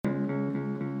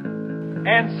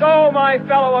And so, my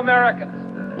fellow Americans,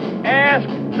 ask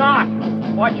not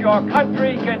what your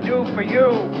country can do for you.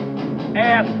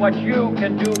 Ask what you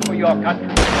can do for your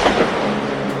country.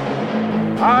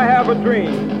 I have a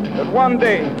dream that one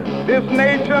day this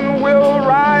nation will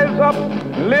rise up,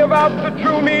 live out the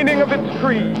true meaning of its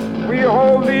creed. We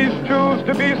hold these truths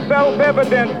to be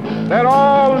self-evident, that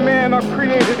all men are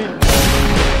created equal.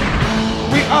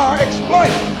 We are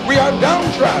exploited. We are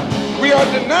downtrodden. We are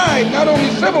denied not only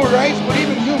civil rights, but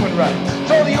even human rights.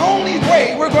 So the only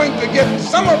way we're going to get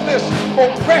some of this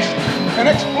oppression and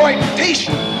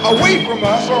exploitation away from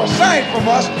us or aside from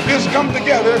us is come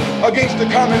together against the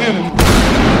common enemy.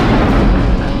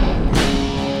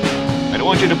 I don't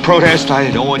want you to protest, I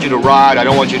don't want you to riot, I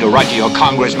don't want you to write to your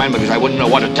congressman because I wouldn't know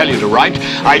what to tell you to write.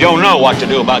 I don't know what to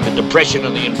do about the depression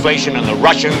and the inflation and the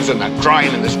Russians and the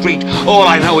crime in the street. All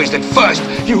I know is that first,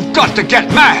 you've got to get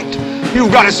mad.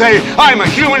 You've got to say, I'm a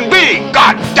human being,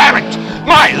 God damn it!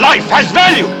 My life has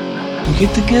value! We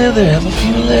get together, have a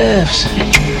few laughs.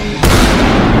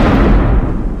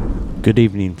 Good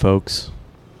evening, folks.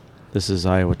 This is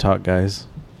Iowa Talk Guys,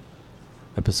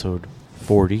 episode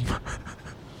 40.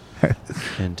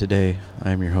 And today,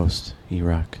 I'm your host,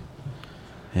 E-Rock.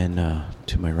 And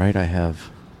to my right, I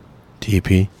have...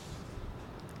 TP.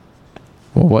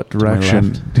 Well, what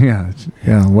direction?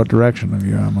 Yeah. What direction are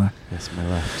you on? Yes, my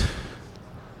left.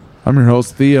 I'm your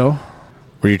host, Theo.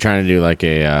 Were you trying to do like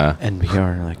a...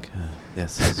 NPR,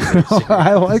 yes.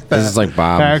 I like that. This is like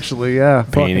Bob. Actually, yeah.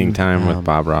 Painting time with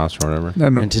Bob Ross or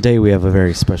whatever. And today we have a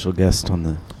very special guest on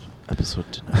the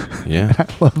episode tonight. Yeah. I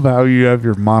love how you have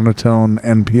your monotone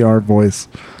NPR voice.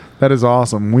 That is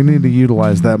awesome. We need to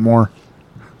utilize that more.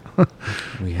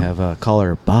 We have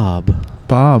caller Bob.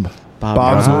 Bob's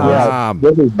Yeah,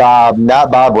 this is Bob,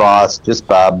 not Bob Ross, just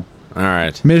Bob. All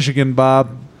right. Michigan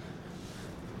Bob.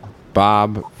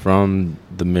 Bob from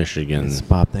the Michigan. Yes,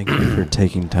 Bob, thank you for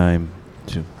taking time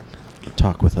to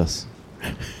talk with us.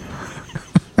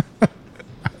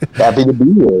 Happy to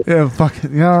be here.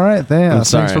 Yeah, all right.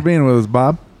 Thanks for being with us,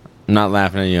 Bob. I'm not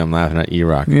laughing at you. I'm laughing at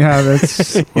E-Rock. Yeah,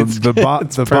 that's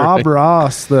the Bob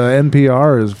Ross, the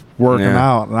NPR is working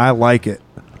out, and I like it.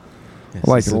 Yes,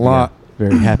 I like it a lot.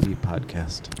 Very happy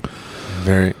podcast.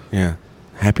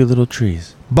 Happy little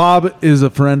trees. Bob is a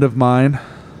friend of mine,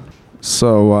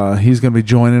 so he's going to be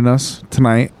joining us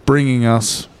tonight, bringing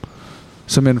us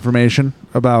some information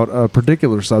about a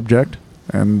particular subject,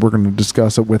 and we're going to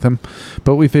discuss it with him.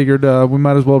 But we figured we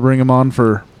might as well bring him on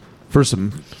for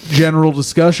some general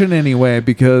discussion anyway,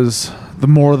 because the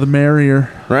more the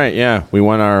merrier. Right, yeah. We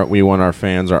want our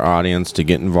fans, our audience to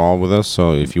get involved with us.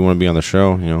 So if you want to be on the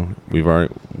show, we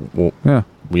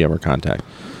have our contact.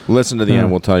 Listen to the end.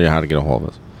 We'll tell you how to get a hold of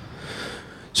us.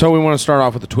 So we want to start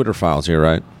off with the Twitter files here,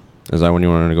 right? Is that when you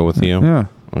wanted to go with Theo? Yeah.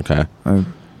 Okay.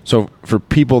 So for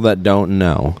people that don't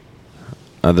know,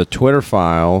 the Twitter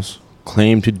files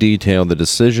claim to detail the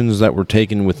decisions that were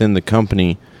taken within the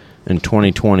company in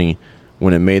 2020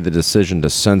 when it made the decision to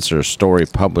censor a story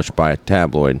published by a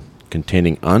tabloid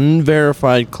containing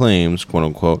unverified claims,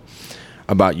 quote-unquote,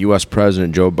 about U.S.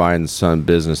 President Joe Biden's son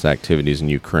business activities in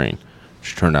Ukraine,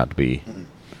 which turned out to be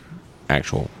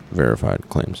actual verified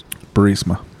claims.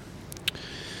 Burisma.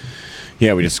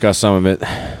 Yeah, we discussed some of it.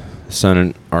 The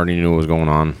Senate already knew what was going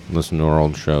on. Listen to our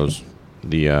old shows.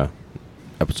 The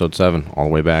episode 7, all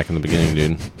the way back in the beginning,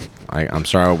 dude. I'm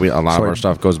sorry, a lot of our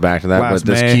stuff goes back to that, but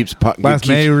this keeps... Last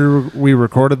May, we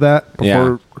recorded that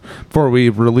before we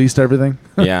released everything.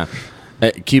 Yeah.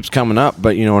 It keeps coming up,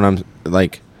 but you know what I'm...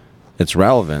 Like, it's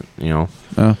relevant,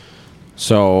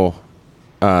 So,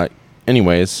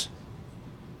 anyways,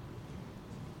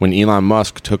 when Elon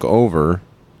Musk took over,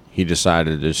 he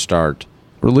decided to start...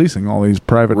 releasing all these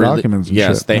private documents and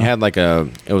yes, shit. They had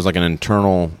it was like an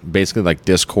internal, basically like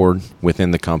Discord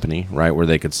within the company, right, where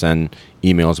they could send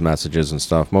emails, messages, and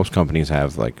stuff. Most companies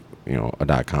have a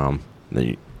 .com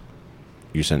that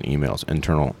you send emails,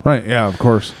 internal. Right, yeah, of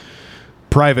course.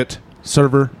 Private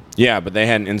server. Yeah, but they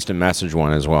had an instant message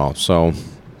one as well. So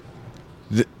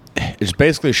it's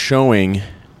basically showing,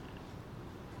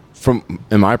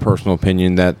 in my personal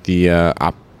opinion, that the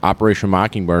Operation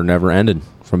Mockingbird never ended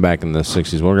from back in the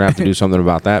 60s. We're going to have to do something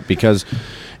about that because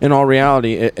in all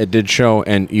reality, it did show,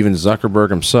 and even Zuckerberg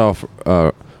himself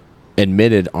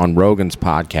admitted on Rogan's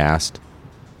podcast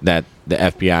that the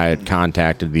FBI had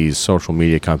contacted these social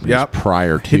media companies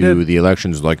prior to the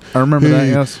elections. Like, I remember that,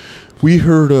 yes. We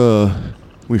heard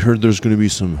there's going to be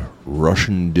some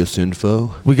Russian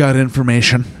disinfo. We got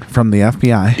information from the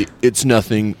FBI. It's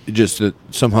nothing, just that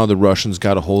somehow the Russians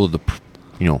got a hold of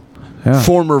the,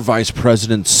 former vice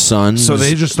president's son. So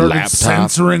they just started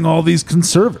censoring all these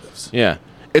conservatives. Yeah.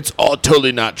 It's all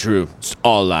totally not true. It's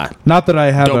all a lie. Not that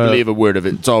I have Don't believe a word of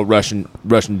it. It's all Russian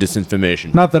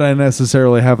disinformation. Not that I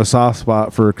necessarily have a soft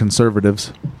spot for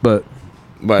conservatives, but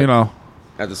you know,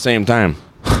 at the same time,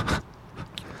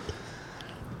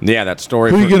 yeah, that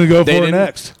story. Who are you gonna go for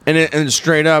next? And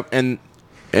straight up, and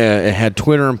it had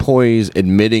Twitter employees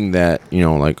admitting that, you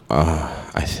know, like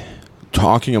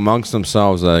talking amongst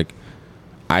themselves, like,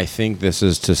 I think this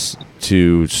is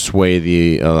to sway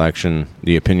the election,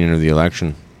 the opinion of the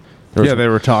election. They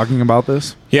were talking about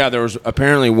this. Yeah, there was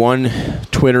apparently one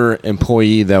Twitter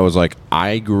employee that was like,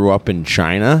 I grew up in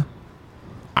China.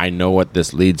 I know what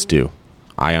this leads to.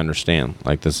 I understand.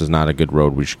 Like, this is not a good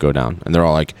road we should go down. And they're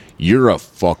all like, you're a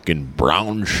fucking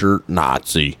brown shirt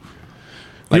Nazi.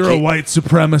 Like, you're a white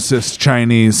supremacist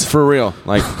Chinese. For real.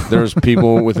 Like, there's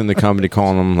people within the company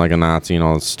calling them like a Nazi and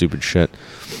all this stupid shit.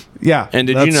 Yeah. And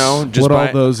did you know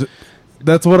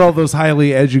that's what all those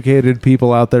highly educated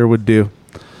people out there would do.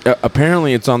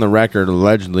 Apparently it's on the record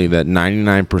allegedly that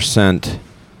 99%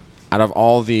 out of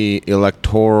all the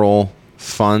electoral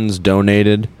funds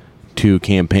donated to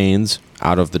campaigns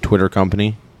out of the Twitter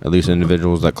company, at least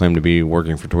individuals that claim to be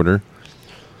working for Twitter,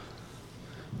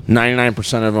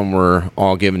 99% of them were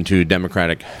all given to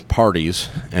Democratic parties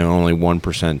and only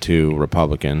 1% to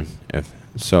Republican.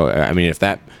 If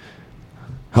that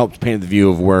helped paint the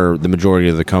view of where the majority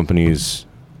of the company's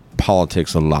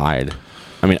politics lied.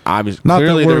 I mean, obviously,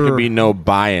 clearly there could be no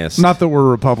bias. Not that we're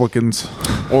Republicans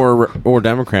or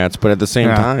Democrats, but at the same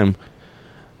time,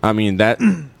 I mean, that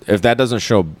if that doesn't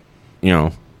show, you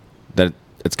know, that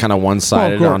it's kind of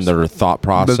one-sided on their thought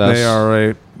process. That they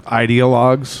are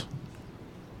ideologues.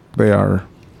 They are,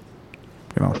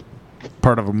 you know,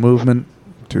 part of a movement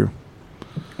too.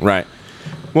 Right.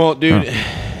 Well, dude,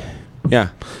 yeah.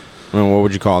 I mean, what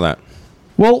would you call that?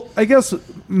 Well, I guess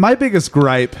my biggest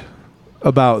gripe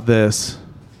about this,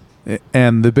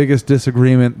 and the biggest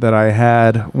disagreement that I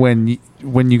had when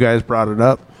you guys brought it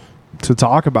up to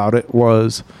talk about it,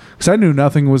 was because I knew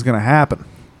nothing was going to happen.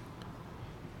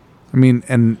 I mean,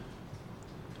 and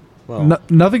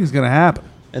nothing's going to happen.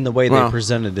 And the way they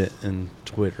presented it in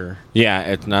Twitter. Yeah,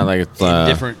 it's not like it's in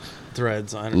different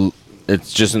threads.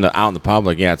 It's just out in the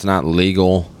public. Yeah, it's not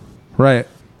legal. Right.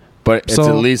 But it's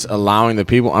at least allowing the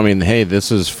people. I mean, hey,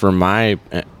 this is from my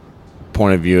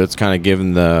point of view. It's kind of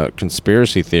giving the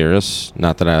conspiracy theorists,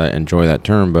 not that I enjoy that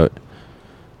term, but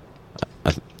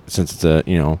since it's a,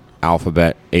 you know,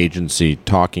 alphabet agency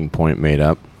talking point made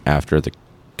up after the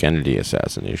Kennedy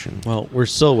assassination. Well, we're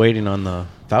still waiting on the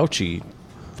Fauci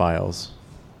files.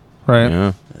 Right.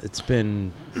 Yeah. It's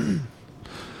been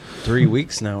 3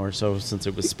 weeks now or so since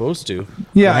it was supposed to.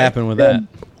 Yeah. What happened with that?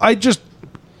 I just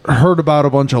heard about a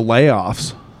bunch of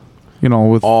layoffs, you know,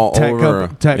 with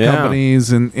tech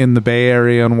companies in the Bay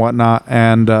Area and whatnot.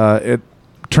 And it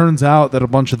turns out that a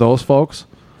bunch of those folks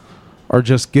are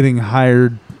just getting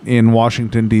hired in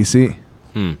Washington, D.C.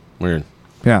 Weird.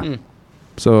 Yeah.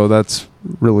 So that's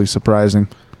really surprising.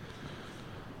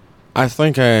 I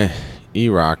think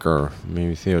E-Rock or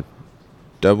maybe Theo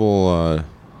double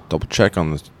check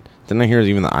on this. Didn't I hear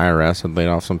even the IRS had laid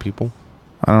off some people?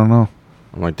 I don't know.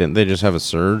 I'm like, didn't they just have a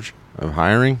surge of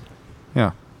hiring?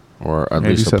 Yeah. Or at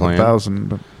least a plan? 87,000.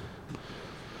 But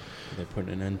they put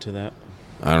an end to that?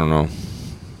 I don't know.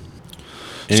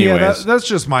 Anyways. So yeah, that's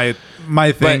just my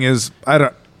thing. Is I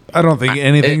don't think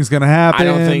anything's going to happen. I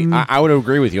don't think I would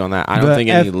agree with you on that. I don't think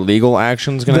any legal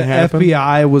action's going to happen. The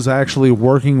FBI was actually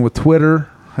working with Twitter.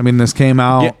 I mean, this came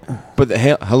out. Yeah, but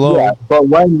hello. Yeah, but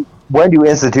when do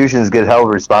institutions get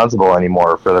held responsible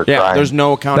anymore for their crimes? There's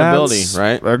no accountability, That's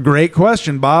right? A great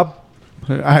question, Bob.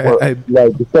 So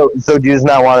do you just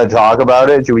not want to talk about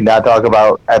it? Should we not talk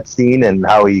about Epstein and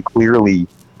how he clearly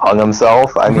hung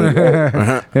himself? I mean,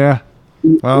 yeah.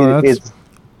 Well, that's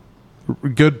a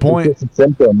good point. It's a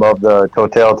symptom of the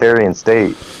totalitarian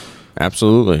state.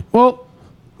 Absolutely. Well,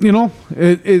 you know,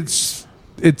 it's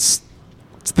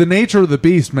the nature of the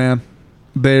beast, man.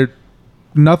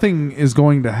 Nothing is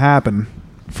going to happen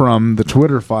from the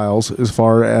Twitter files as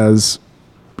far as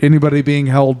anybody being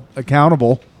held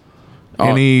accountable,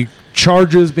 any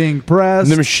charges being pressed.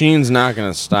 The machine's not going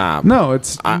to stop. No,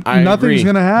 nothing's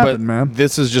going to happen, man.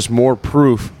 This is just more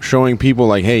proof showing people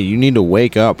like, hey, you need to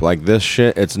wake up. Like, this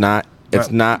shit, it's not.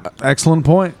 Excellent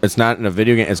point. It's not in a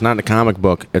video game. It's not in a comic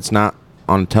book. It's not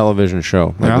on a television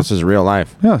show. Like, this is real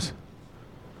life. Yes.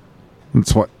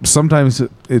 It's what sometimes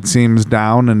it seems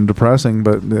down and depressing,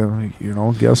 but you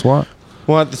know, guess what?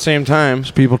 Well, at the same time,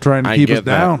 there's people trying to keep us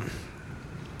down.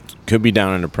 Could be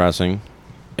down and depressing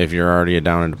if you're already a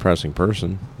down and depressing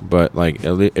person, but like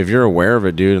if you're aware of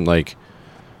it, dude, and like,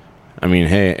 I mean,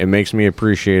 hey, it makes me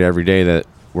appreciate every day that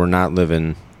we're not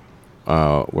living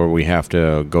where we have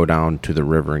to go down to the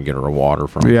river and get our water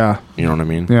from. Yeah. You know what I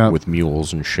mean? Yeah. With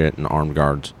mules and shit and armed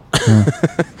guards.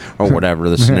 Or whatever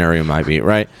the scenario might be,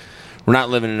 right? We're not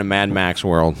living in a Mad Max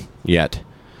world yet.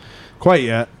 Quite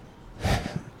yet.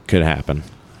 Could happen.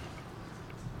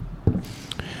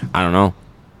 I don't know.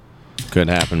 Could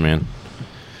happen, man.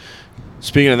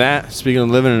 Speaking of that, speaking of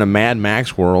living in a Mad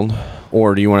Max world,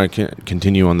 or do you want to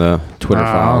continue on the Twitter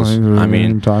files? I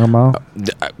mean, talking about.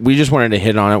 We just wanted to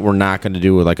hit on it. We're not going to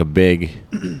do like a big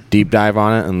deep dive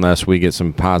on it unless we get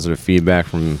some positive feedback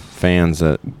from fans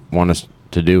that want us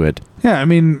to do it. Yeah, I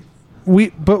mean,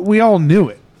 we all knew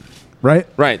it, right?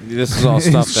 Right. This is all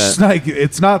stuff It's that, like,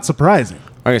 it's not surprising.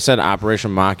 like I said,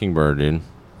 Operation Mockingbird, dude.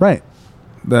 Right.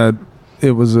 That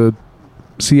it was a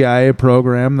CIA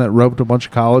program that roped a bunch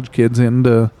of college kids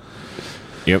into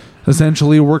Yep.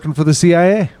 essentially working for the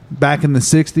CIA back in the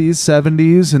 60s,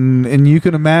 70s, and you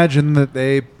can imagine that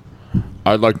they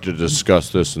I'd like to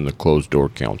discuss this in the closed door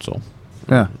council.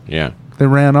 yeah, Yeah. they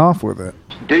ran off with it.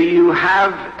 Do you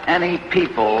have any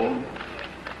people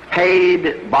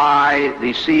paid by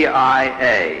the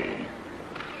CIA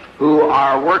who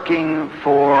are working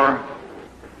for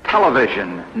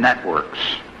television networks?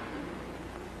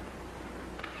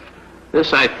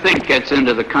 This, I think, gets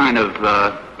into the kind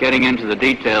of getting into the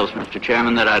details, Mr.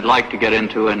 Chairman, that I'd like to get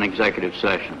into in executive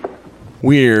session.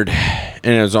 Weird. And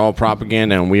it's all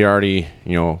propaganda, and we already,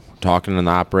 talking in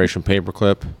the Operation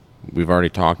Paperclip, we've already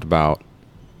talked about,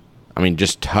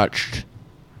 just touched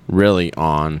really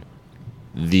on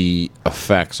the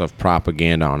effects of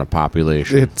propaganda on a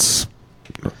population. It's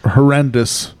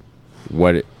horrendous.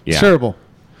 Yeah. It's terrible.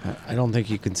 I don't think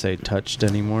you can say touched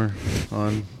anymore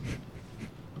on.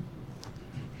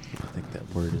 I think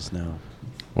that word is now.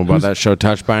 What about that show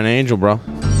Touched by an Angel, bro?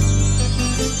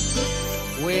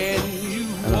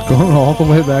 Going all the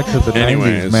way back to the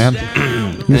Anyways. 90s, man.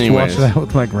 Used to watch that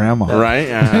with my grandma. Right?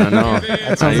 I know.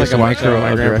 That sounds like a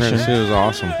microaggression. It was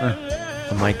awesome.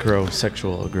 A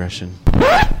micro-sexual aggression.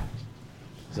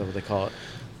 Is that what they call it?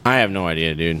 I have no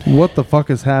idea, dude. What the fuck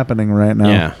is happening right now?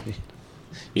 Yeah.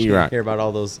 You You're right. hear about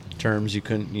all those terms you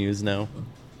couldn't use now?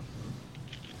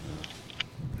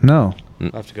 No.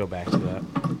 I'll have to go back to that.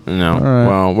 No. right.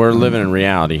 Well, we're living in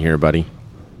reality here, buddy.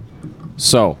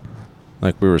 So,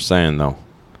 like we were saying, though,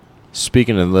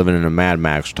 speaking of living in a Mad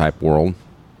Max type world,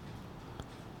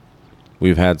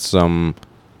 we've had some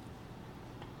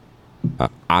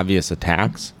obvious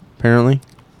attacks, apparently,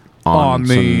 On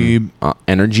the- some,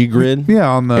 energy grid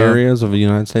on the areas of the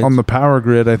United States. On the power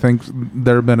grid, I think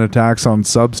there have been attacks on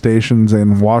substations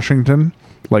in Washington,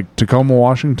 like Tacoma,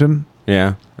 Washington,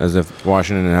 yeah, as if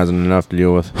Washington hasn't enough to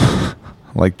deal with.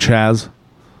 like Chaz.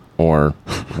 Or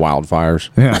wildfires.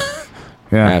 Yeah.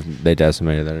 Yeah. They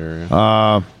decimated that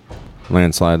area.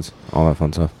 Landslides, all that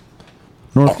fun stuff.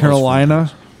 North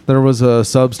Carolina, there was a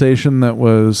substation that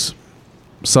was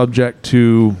subject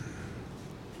to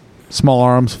small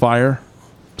arms fire,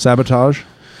 sabotage,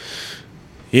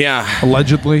 Yeah.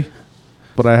 allegedly.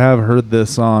 But I have heard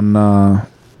this on,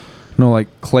 like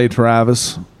Clay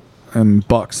Travis and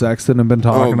Buck Sexton have been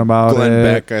talking about Glenn it.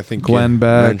 Beck, I think Glenn you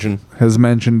Beck mentioned. has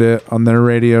mentioned it on their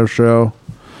radio show.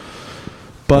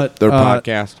 But Their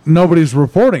podcast. nobody's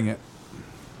reporting it.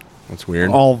 That's weird.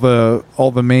 All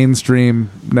the mainstream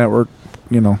network,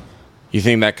 You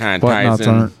think that kind of Whatnots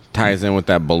aren't. ties in with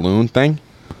that balloon thing?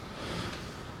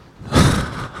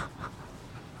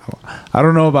 I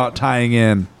don't know about tying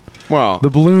in. Well, The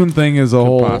balloon thing is a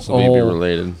whole, possibly be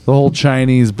related. The whole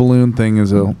Chinese balloon thing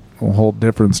is a whole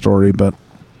different story. But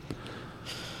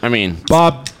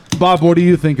Bob, what do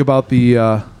you think about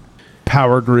the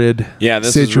power grid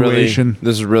situation?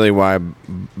 This is really why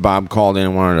Bob called in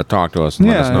and wanted to talk to us and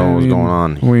let us know what was going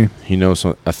on. He knows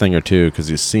a thing or two because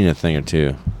he's seen a thing or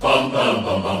two.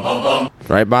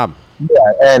 Right, Bob?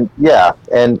 And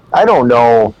I don't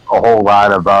know a whole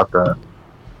lot about the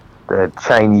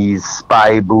Chinese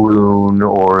spy balloon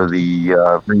or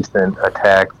the recent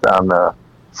attacks on the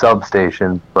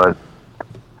substation, but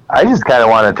I just kind of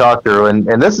want to talk through,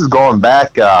 and this is going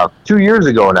back 2 years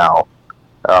ago now,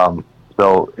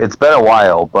 so it's been a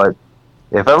while, but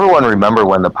if everyone remember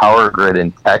when the power grid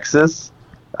in Texas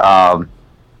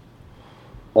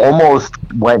almost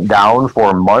went down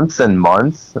for months and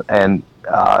months, and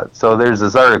so there's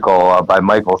this article by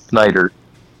Michael Snyder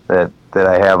that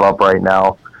I have up right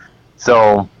now.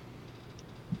 So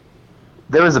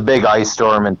there was a big ice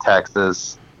storm in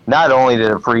Texas. Not only did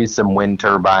it freeze some wind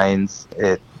turbines,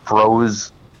 it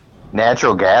froze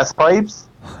natural gas pipes.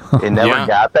 It never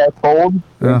got that cold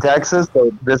in Texas. So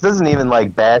this isn't even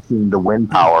like bashing the wind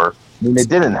power. I mean, it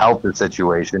didn't help the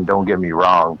situation. Don't get me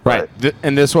wrong. Right.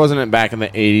 And this wasn't back in the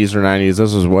 80s or 90s.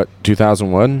 This was what,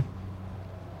 2001?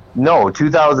 No,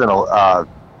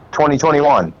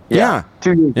 2021. Yeah.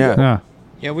 2 years ago. Yeah.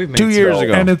 Yeah, we've made 2 years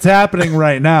ago. And it's happening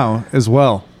right now as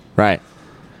well. Right.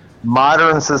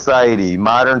 Modern society,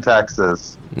 modern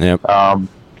Texas. Yep.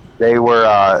 They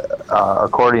were,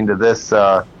 according to this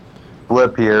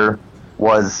blip here,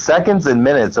 was seconds and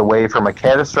minutes away from a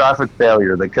catastrophic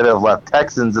failure that could have left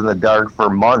Texans in the dark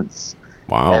for months.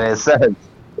 Wow. And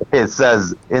it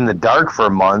says in the dark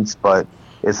for months, but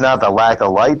it's not the lack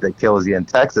of light that kills you in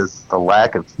Texas, it's the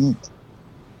lack of heat.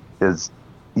 Because,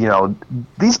 you know,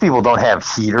 these people don't have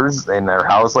heaters in their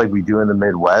house like we do in the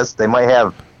Midwest. They might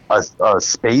have a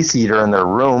space heater in their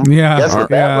room. Yeah. Guess what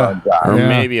that runs on? Or Yeah.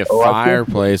 maybe a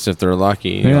fireplace if they're lucky.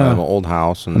 You know, have an old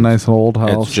house. And A nice old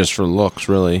house. It's just for looks,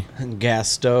 really. And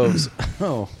gas stoves.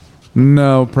 Oh.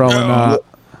 No, probably not.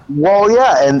 Well,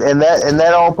 yeah, and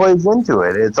that all plays into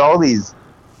it. It's all these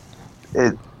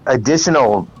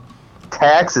additional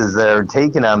taxes that are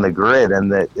taken on the grid,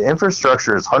 and the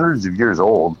infrastructure is hundreds of years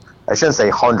old. I shouldn't say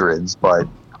hundreds, but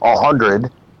 100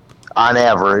 on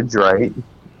average, right?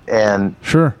 And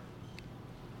Sure.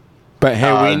 But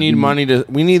hey, we need money to.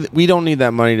 We don't need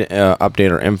that money to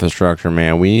update our infrastructure,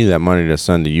 man. We need that money to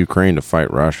send to Ukraine to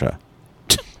fight Russia.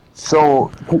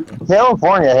 so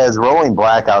California has rolling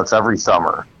blackouts every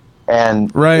summer,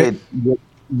 and Right.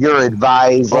 you're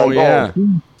advised, Oh, like, yeah.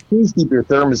 please keep your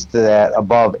thermostat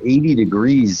above 80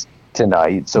 degrees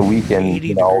tonight, so we can,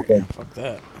 you know, Fuck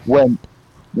that. when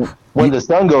the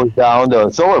sun goes down,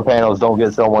 the solar panels don't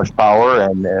get so much power,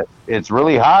 and it's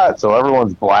really hot, so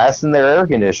everyone's blasting their air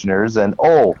conditioners. And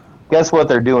guess what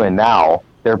they're doing now?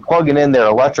 They're plugging in their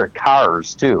electric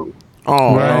cars too.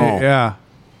 Oh, Right. no. Yeah.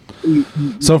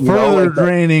 So further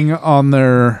draining on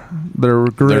their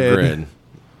grid. Their grid.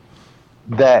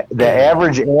 The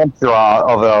average amp draw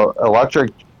of an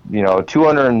electric,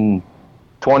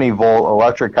 220 volt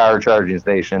electric car charging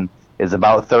station is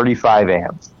about 35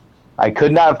 amps. I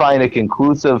could not find a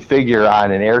conclusive figure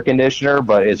on an air conditioner,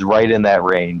 but it's right in that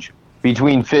range.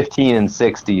 Between 15 and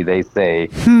 60, they say,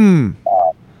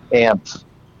 amps.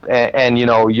 And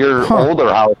your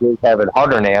older houses have a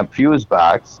 100 amp fuse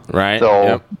box. Right.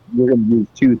 So you're going to use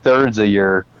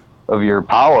 2/3 of your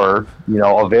power,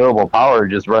 available power,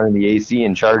 just running the AC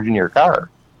and charging your car.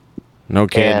 No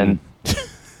kidding. And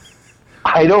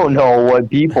I don't know what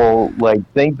people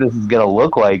think this is going to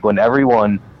look like when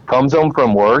everyone comes home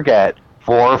from work at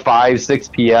 4, 5, 6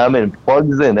 p.m. and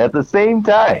plugs in at the same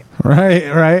time.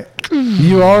 Right.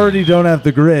 You already don't have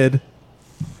the grid.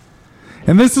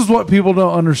 And this is what people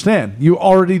don't understand. You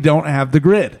already don't have the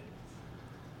grid.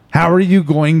 How are you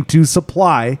going to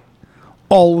supply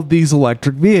all of these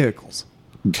electric vehicles?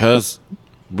 Because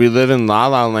we live in La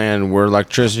La Land where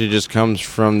electricity just comes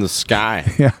from the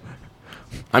sky. Yeah.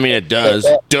 I mean, it does.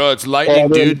 Duh, it's lightning,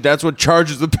 dude. That's what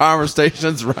charges the power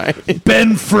stations, right?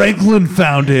 Ben Franklin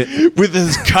found it. With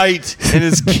his kite and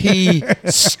his key,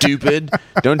 stupid.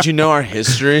 Don't you know our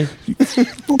history?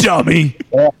 Dummy.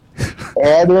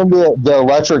 Add in the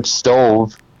electric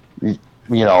stove,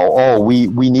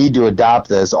 we need to adopt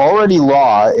this. Already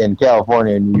law in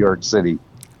California and New York City.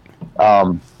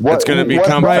 It's going to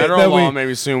become federal that law we-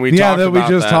 maybe soon. We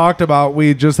just talked about.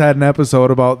 We just had an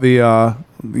episode about the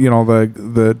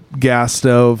the gas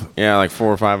stove Yeah, like 4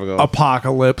 or 5 ago.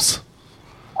 apocalypse.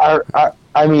 Are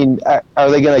they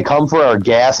going to come for our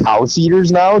gas house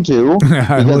heaters now too?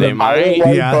 Because They the might. pilot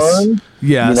light Yes. burns?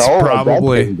 Yes, that's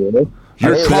probably. dangerous.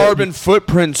 Your Hey, carbon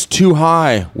footprint's too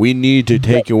high. We need to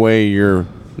take away your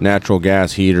natural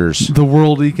gas heaters. The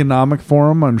World Economic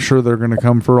Forum, I'm sure they're going to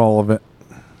come for all of it.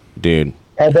 Dude.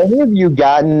 Have any of you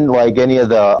gotten any of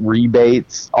the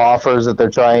rebates offers that they're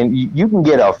trying? You can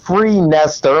get a free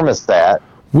Nest thermostat.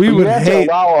 We but would you have hate.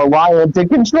 to allow a lion to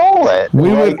control it.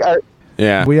 We would-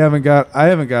 Yeah. I haven't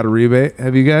got a rebate.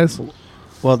 Have you guys?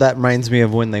 Well, that reminds me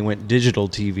of when they went digital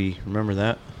TV. Remember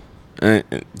that?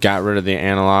 Got rid of the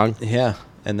analog. Yeah.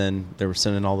 And then they were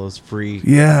sending all those free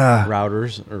Yeah.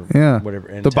 routers or Yeah. whatever.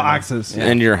 The antenna. boxes. Yeah.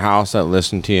 In your house that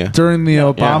listen to you. During the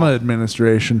Obama Yeah.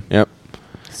 administration. Yep.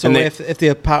 So And they- if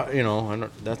the power, I don't,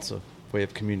 that's a way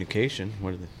of communication.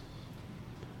 What are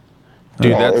they?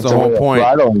 Dude, that's it's the a whole way of point.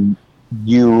 throttling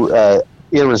you,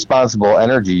 irresponsible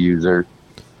energy user,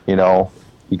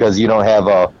 because you don't have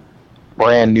a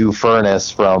brand new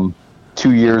furnace from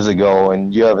 2 years ago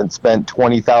and you haven't spent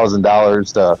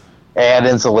 $20,000 to add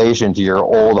insulation to your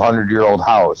old 100-year-old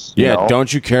house. you Yeah, know?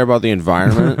 don't you care about the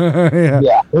environment?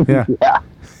 Yeah. Yeah. Yeah.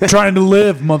 Trying to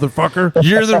live, motherfucker.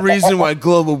 You're the reason why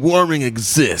global warming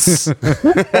exists.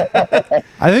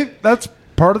 I think that's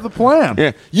part of the plan.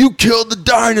 Yeah, you killed the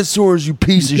dinosaurs, you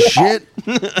piece of shit.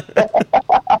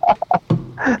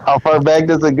 How far back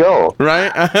does it go?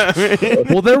 Right?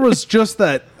 Well, there was just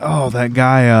that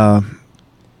guy,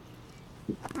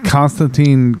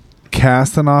 Konstantin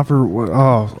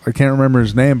Kastanov, I can't remember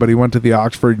his name, but he went to the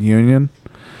Oxford Union,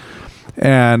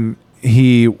 and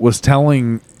he was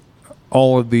telling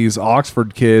all of these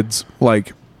Oxford kids,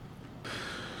 like,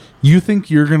 you think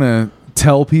you're going to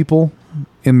tell people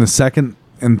in the second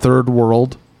and third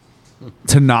world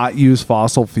to not use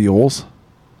fossil fuels?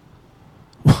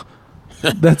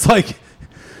 That's like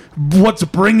what's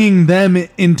bringing them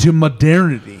into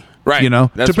modernity, right? You know,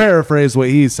 to paraphrase what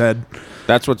he said.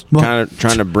 That's what's kind of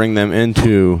trying to bring them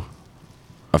into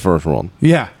a first world.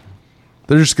 Yeah,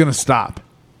 they're just gonna stop.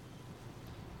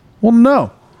 Well,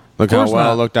 no. Look how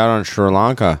well it looked out on Sri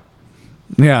Lanka.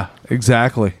 Yeah,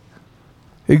 exactly.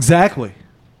 Exactly.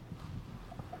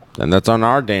 And that's on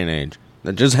our day and age.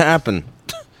 That just happened.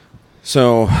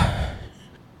 So,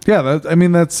 yeah,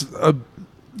 that's a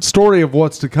story of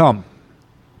what's to come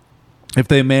if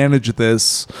they manage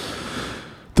this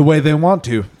the way they want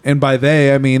to. And by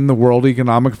they, I mean the World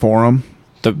Economic Forum.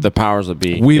 The powers that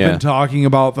be. We've been talking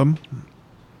about them.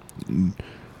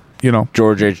 You know,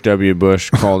 George H.W. Bush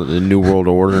called it the New World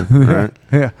Order, right?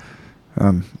 Yeah.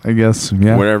 I guess,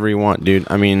 yeah. Whatever you want, dude.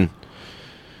 I mean...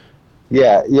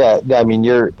 Yeah. I mean,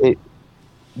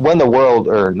 when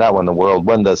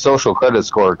the social credit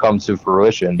score comes to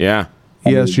fruition. Yeah.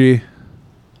 ESG.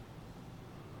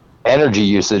 Energy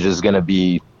usage is going to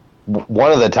be one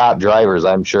of the top drivers,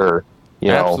 I'm sure.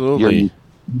 You know, absolutely.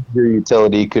 Your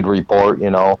utility could report,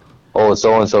 you know, oh,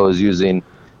 so-and-so is using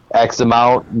X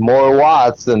amount more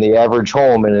watts than the average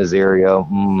home in his area.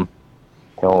 You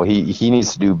know, he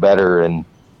needs to do better and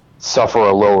suffer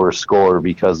a lower score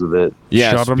because of it.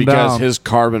 Yes, because his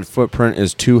carbon footprint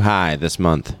is too high this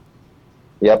month.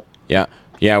 Yep. Yeah,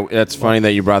 that's funny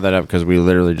that you brought that up because we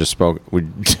literally just spoke. We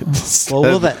well,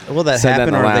 will that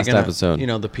happen, or are they gonna, episode. You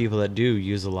know, the people that do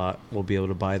use a lot will be able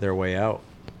to buy their way out,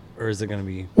 or is it going to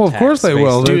be? Well, of course they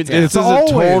will, dude. This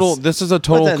is a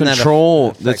total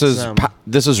control. This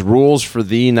is rules for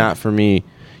thee, not for me.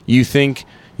 You think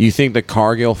the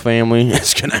Cargill family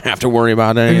is going to have to worry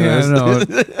about any of this? No.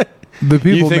 The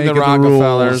people you think the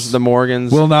Rockefellers, the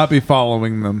Morgans will not be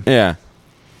following them. Yeah.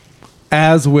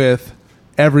 As with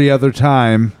every other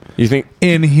time you think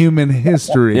in human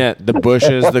history. Yeah, the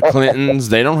Bushes, the Clintons,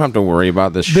 they don't have to worry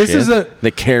about this shit.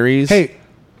 The Kerrys. Hey,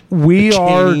 we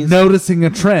are noticing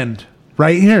a trend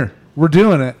right here. We're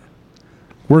doing it.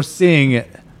 We're seeing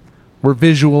it. We're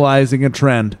visualizing a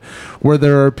trend where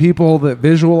there are people that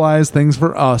visualize things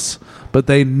for us, but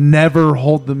they never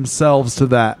hold themselves to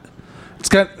that. It's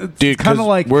kind of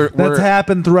like that's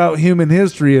happened throughout human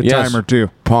history a time or two.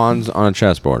 Pawns on a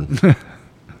chessboard.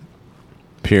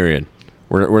 Period.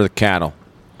 We're the cattle.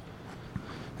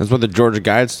 That's what the Georgia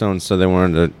Guidestones said they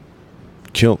wanted to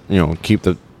kill. You know,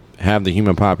 have the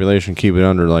human population keep it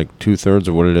under like 2/3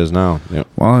 of what it is now. Yep.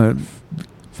 Well,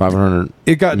 500.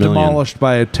 It got demolished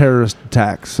by a terrorist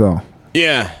attack. So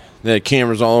yeah, they had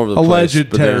cameras all over the place.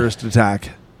 Alleged terrorist attack.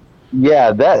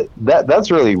 Yeah, that's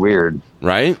really weird,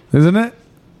 right? Isn't it?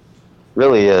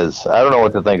 Really is. I don't know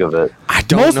what to think of it. I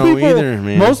don't know either,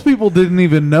 man. Most people didn't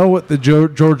even know what the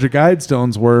Georgia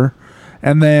Guidestones were,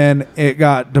 and then it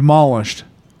got demolished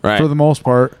for the most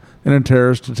part in a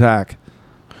terrorist attack.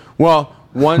 Well,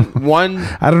 one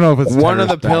I don't know if it's one of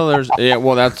the pillars. Yeah,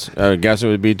 well, that's I guess it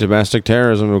would be domestic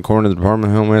terrorism according to the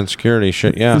Department of Homeland Security.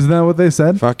 Shit, yeah. Isn't that what they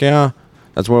said? Fuck yeah,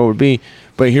 that's what it would be.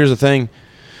 But here's the thing: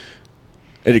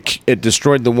 it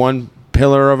destroyed the one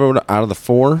pillar of it out of the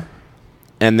four.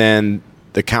 And then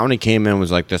the county came in and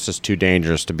was like, this is too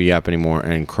dangerous to be up anymore,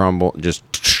 and just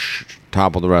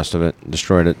toppled the rest of it,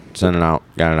 destroyed it, sent it out,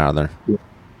 got it out of there.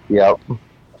 Yep.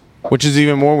 Which is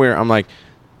even more weird. I'm like,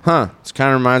 this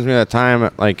kind of reminds me of that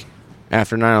time, like,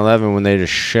 after 9/11 when they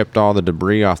just shipped all the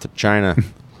debris off to China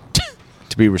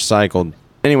to be recycled.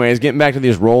 Anyways, getting back to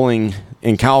these rolling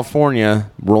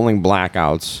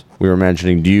blackouts we were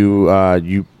mentioning,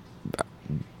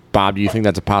 Bob, do you think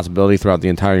that's a possibility throughout the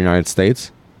entire United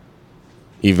States?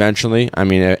 Eventually, I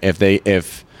mean, if the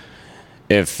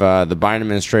Biden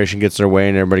administration gets their way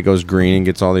and everybody goes green and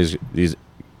gets all these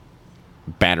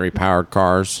battery powered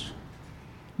cars.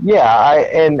 Yeah, I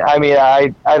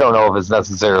don't know if it's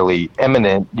necessarily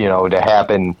imminent, you know, to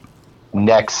happen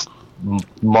next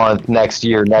month, next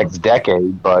year, next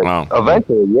decade, but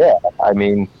eventually, yeah. I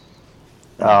mean,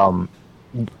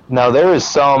 now, there is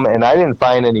some, and I didn't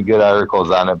find any good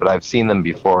articles on it, but I've seen them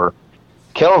before.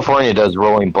 California does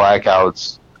rolling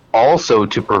blackouts also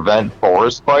to prevent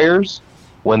forest fires.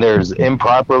 when there's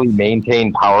improperly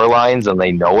maintained power lines and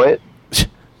they know it,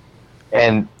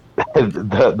 and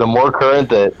the more current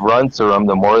that runs through them,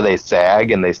 the more they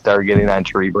sag and they start getting on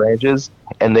tree branches,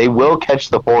 and they will catch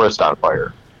the forest on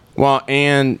fire. Well,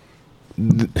 and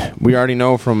we already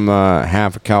know from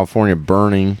half of California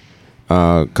burning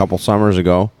a couple summers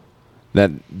ago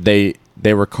that they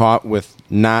were caught with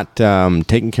not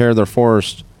taking care of their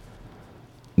forest.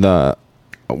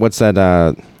 What's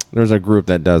that? There's a group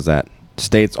that does that.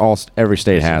 Every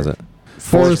state has it.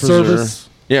 Forest Service.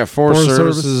 Yeah, Forest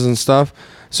Services and stuff.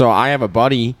 So I have a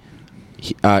buddy.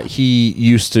 He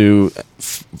used to.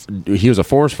 He was a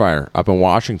forest fire up in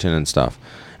Washington and stuff,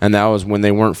 and that was when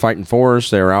they weren't fighting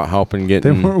forests. They were out helping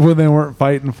When they weren't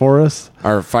fighting forests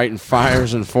or fighting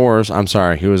fires in forests. I'm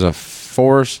sorry. He was a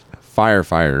forest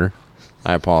firefighter.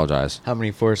 I apologize. How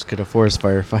many forests could a forest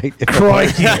fire fight?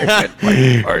 Crikey, that's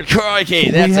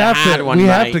a hard one. We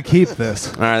have to keep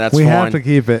this. All right, that's we fine. have to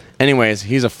keep it. Anyways,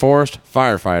 he's a forest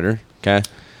firefighter. Okay,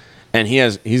 and he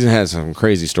has some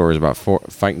crazy stories about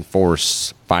fighting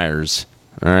forest fires.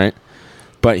 All right,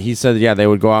 but he said, yeah, they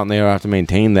would go out and they would have to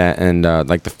maintain that, and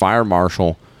like the fire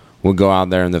marshal would go out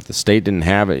there, and if the state didn't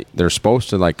have it, they're supposed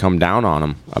to like come down on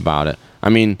them about it. I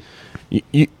mean,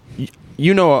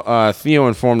 you know, Theo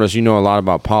informed us you know a lot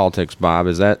about politics, Bob.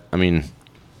 Is that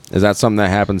something that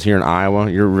happens here in Iowa?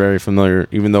 You're very familiar,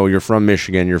 even though you're from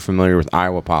Michigan, you're familiar with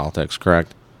Iowa politics,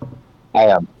 correct? I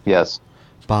am, yes.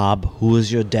 Bob, who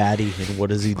is your daddy and what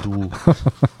does he do?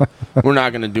 We're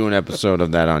not going to do an episode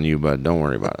of that on you, but don't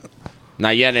worry about it.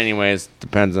 Not yet, anyways.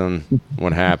 Depends on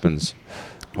what happens.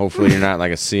 Hopefully you're not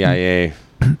like a CIA,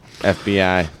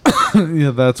 FBI.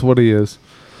 Yeah, that's what he is.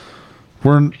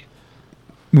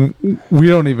 We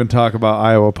don't even talk about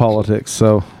Iowa politics,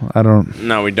 so I don't.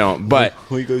 No, we don't. But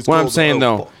what I'm saying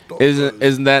though,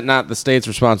 isn't that not the state's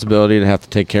responsibility to have to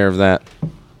take care of that?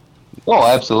 Oh,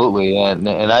 absolutely, and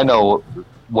I know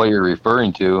what you're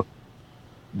referring to.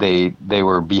 They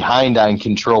were behind on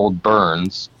controlled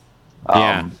burns.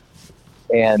 Yeah,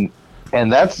 and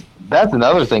that's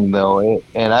another thing though,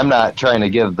 and I'm not trying to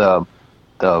give the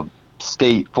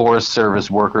state Forest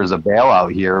Service workers a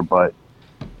bailout here, but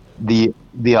the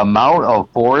amount of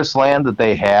forest land that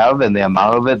they have and the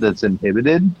amount of it that's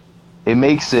inhibited, it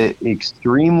makes it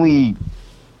extremely.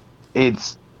 I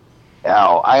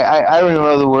don't even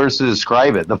know the words to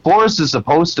describe it. The forest is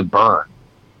supposed to burn,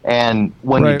 and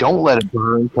when you don't let it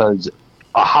burn, because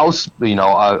a house,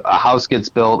 a house gets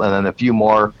built, and then a few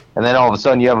more, and then all of a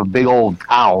sudden you have a big old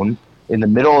town in the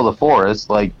middle of the forest.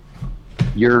 Like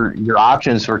your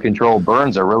options for controlled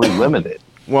burns are really limited.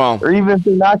 Well, or even if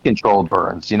they're not controlled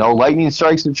burns, lightning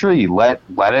strikes a tree, let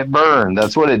it burn.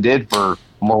 That's what it did for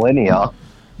millennia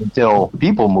until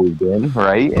people moved in,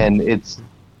 right? And it's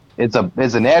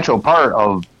a natural part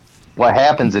of what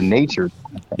happens in nature.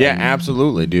 Yeah,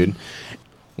 absolutely, dude.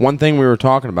 One thing we were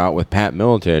talking about with Pat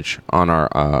Militich on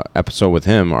our episode with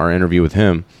him, our interview with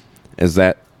him, is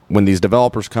that when these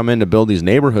developers come in to build these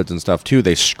neighborhoods and stuff too,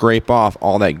 they scrape off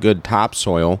all that good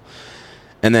topsoil,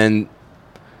 and then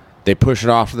they push it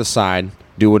off to the side,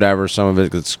 do whatever. Some of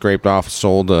it gets scraped off,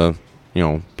 sold to,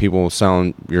 people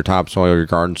selling your topsoil, your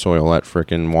garden soil at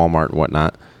frickin' Walmart and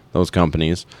whatnot, those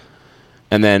companies.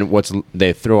 And then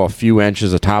they throw a few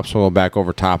inches of topsoil back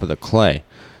over top of the clay.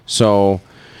 So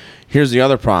here's the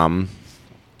other problem.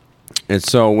 And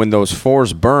so when those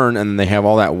forests burn and they have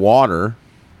all that water,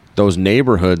 those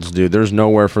neighborhoods, dude, there's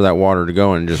nowhere for that water to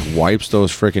go, and it just wipes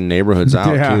those frickin' neighborhoods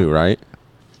out too, right?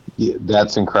 Yeah,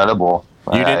 that's incredible.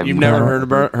 You've never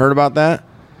heard about that?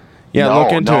 Yeah, no,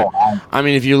 look into it. I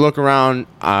mean, if you look around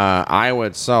Iowa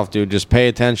itself, dude, just pay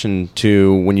attention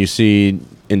to when you see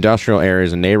industrial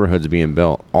areas and neighborhoods being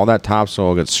built. All that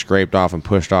topsoil gets scraped off and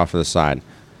pushed off to the side.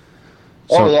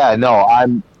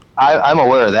 I'm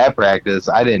aware of that practice.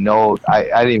 I didn't know. I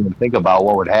didn't even think about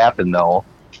what would happen though.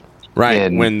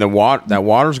 Right, when that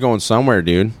water's going somewhere,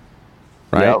 dude.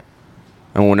 Right, yep.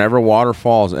 And whenever water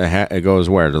falls, it goes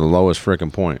where? To the lowest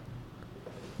freaking point.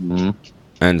 Mm-hmm.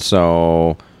 And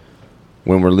so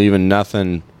when we're leaving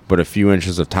nothing but a few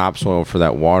inches of topsoil for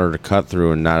that water to cut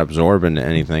through and not absorb into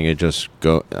anything, it just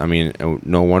go. I mean,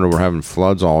 no wonder we're having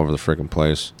floods all over the freaking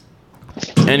place.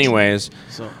 Anyways,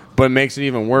 but it makes it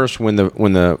even worse when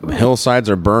the hillsides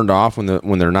are burned off,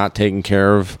 when they're not taking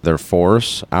care of their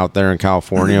forests out there in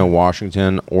California,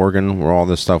 Washington, Oregon, where all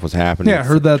this stuff was happening. Yeah, I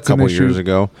heard that's a couple an issue. Years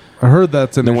ago. I heard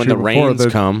that's an then issue. When the rains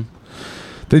come,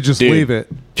 they just leave it.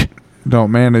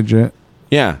 Don't manage it.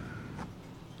 Yeah.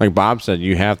 Like Bob said,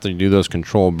 you have to do those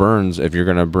controlled burns if you're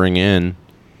going to bring in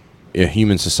a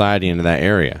human society into that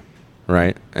area,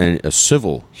 right? And a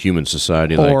civil human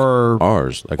society like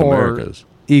ours, like America's.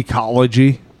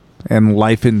 Ecology. and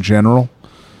life in general.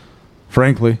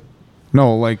 Frankly,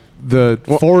 no, like the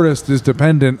forest is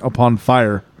dependent upon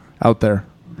fire out there.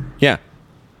 Yeah.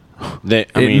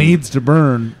 It needs to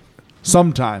burn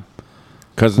sometime.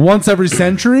 'Cause once every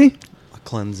century? A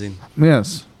cleansing.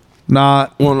 Yes.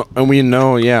 Not. Well, and we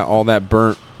know, all that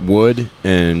burnt wood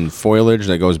and foliage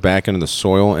that goes back into the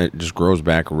soil, it just grows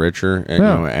back richer and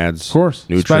it adds of course.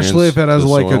 nutrients. Especially if it has to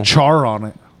the like soil. a char on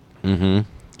it. Mm-hmm.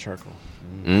 Charcoal.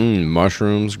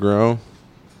 Mushrooms grow.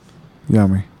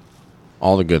 Yummy.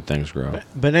 All the good things grow.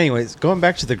 But anyways, going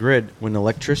back to the grid, when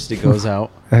electricity goes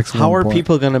out, Excellent how are point.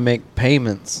 people going to make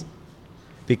payments?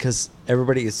 Because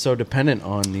everybody is so dependent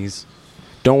on these.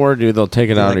 Don't worry, dude. They'll take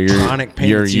it out of electronic your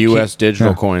payments. You U.S. can't-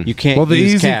 digital coin. You can't Well, the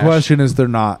use easy cash. question is they're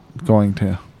not going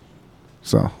to.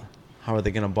 So, How are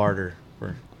they going to barter?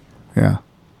 yeah.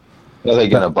 Are they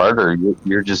going to barter?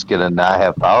 You're just going to not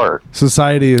have power.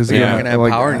 Society is You're gonna, not going to have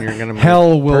like, power and you're going to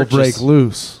hell will break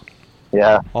loose.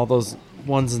 Yeah. All those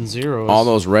ones and zeros. All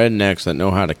those rednecks that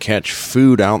know how to catch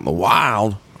food out in the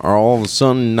wild are all of a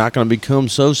sudden not going to become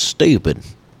so stupid.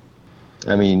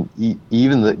 I mean,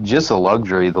 even just the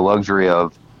luxury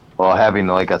of, having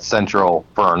like a central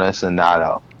furnace and not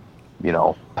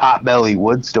a, pot-belly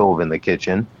wood stove in the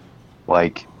kitchen.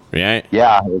 Like, yeah,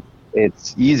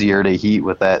 it's easier to heat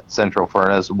with that central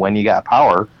furnace when you got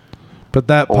power. But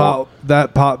that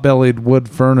pot-bellied wood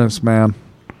furnace, man,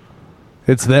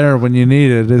 it's there when you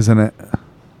need it, isn't it?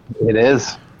 It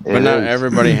is. But not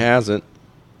everybody has it.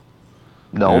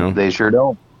 No, they sure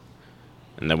don't.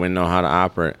 And they wouldn't know how to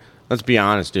operate. Let's be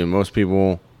honest, dude. Most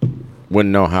people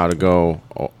wouldn't know how to go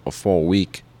a full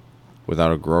week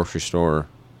without a grocery store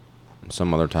and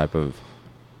some other type of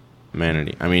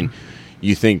amenity. I mean,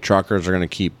 you think truckers are going to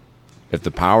keep, if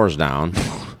the power's down.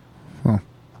 Well,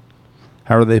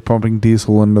 how are they pumping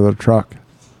diesel into their truck?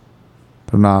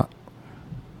 They're not.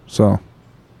 So,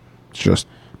 it's just.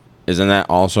 Isn't that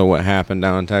also what happened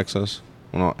down in Texas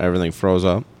when everything froze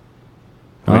up?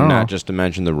 I mean, not just to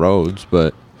mention the roads,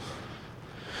 but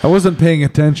I wasn't paying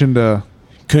attention to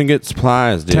couldn't get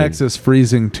supplies, dude. Texas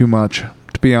freezing too much,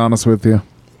 to be honest with you.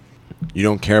 You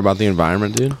don't care about the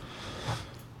environment, dude?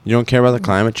 You don't care about the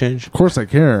climate change? Of course I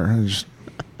care.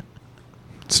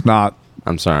 It's not.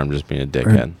 I'm sorry, I'm just being a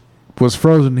dickhead. It was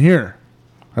frozen here.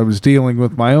 I was dealing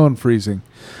with my own freezing.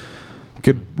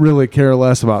 Could really care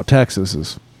less about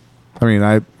Texas's. I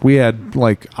mean, we had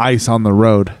like ice on the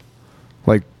road,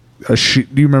 like a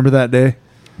sheet. Do you remember that day?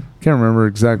 Can't remember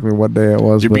exactly what day it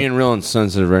was. You're but being real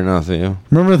insensitive right now, Theo.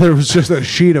 remember, there was just a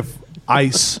sheet of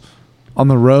ice on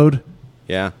the road.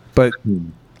 Yeah, but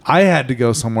I had to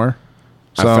go somewhere.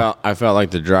 So I felt like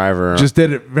the driver just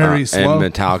did it very slow.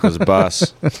 in Metallica's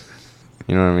bus.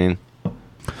 You know what I mean?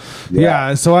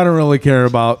 Yeah. So I don't really care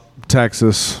about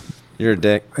Texas. You're a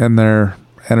dick. And their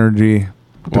energy.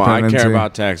 Well, I care dependency.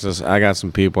 about Texas. I got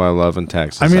some people I love in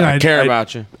Texas. I mean, I care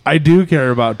about you. I do care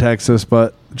about Texas,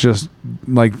 but just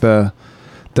like their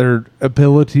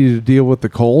ability to deal with the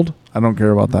cold, I don't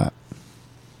care about that.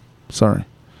 Sorry.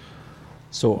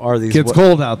 So are these Gets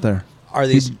cold out there? Are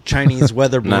these Chinese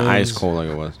weather balloons? Not ice cold like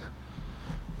it was.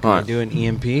 Can they do an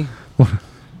EMP?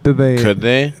 Did they? Could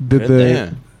they?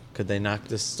 Could they knock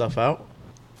this stuff out?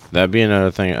 That'd be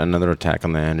another thing. Another attack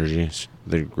on the energy,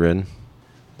 the grid.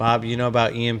 Bob, you know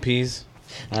about EMPs?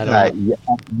 I don't.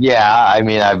 Yeah, I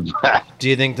mean, Do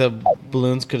you think the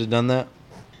balloons could have done that?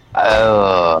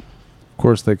 Of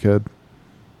course they could.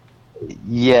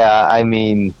 Yeah, I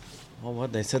mean. Well,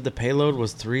 what they said the payload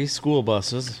was 3 school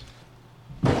buses.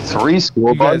 3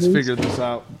 school buses? You guys figured this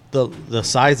out. The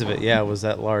size of it, yeah, was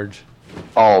that large.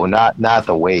 Oh, not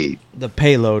the weight. The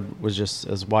payload was just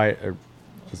as wide or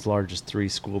as large as 3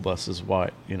 school buses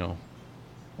wide.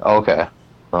 Okay,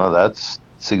 well, that's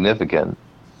significant.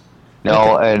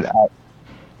 No, and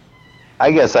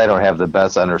I guess I don't have the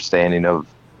best understanding of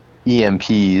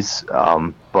EMPs,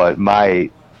 but my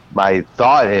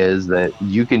thought is that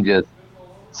you can just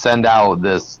send out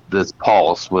this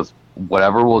pulse with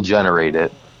whatever will generate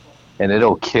it, and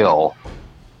it'll kill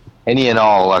any and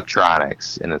all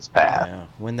electronics in its path. Yeah,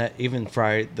 when that even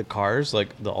fry the cars, like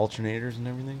the alternators and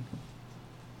everything.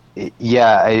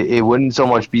 It wouldn't so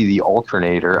much be the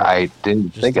alternator. I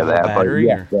didn't think of that,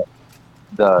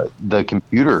 but the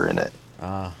computer in it,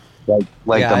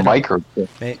 like the micro.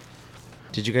 Hey,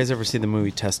 did you guys ever see the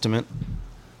movie Testament?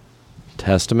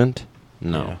 Testament?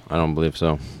 No, Yeah. I don't believe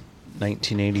so.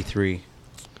 1983.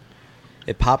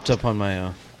 It popped up on my.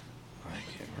 I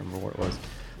can't remember what it was,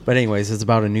 but anyways, it's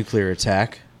about a nuclear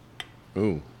attack.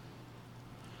 Ooh.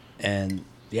 And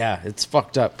yeah, it's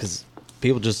fucked up because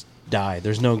people just die.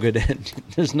 There's no good end.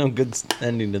 There's no good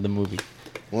ending to the movie.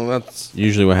 Well, that's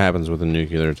usually what happens with a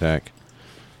nuclear attack.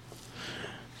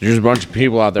 There's a bunch of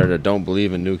people out there that don't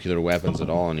believe in nuclear weapons at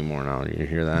all anymore now. Did you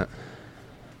hear that?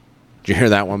 Did you hear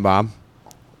that one, Bob?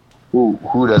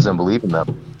 Who doesn't believe in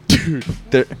them?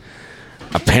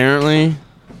 Apparently,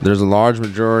 there's a large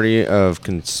majority of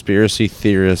conspiracy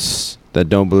theorists that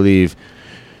don't believe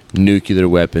nuclear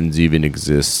weapons even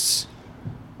exists.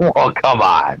 Oh, come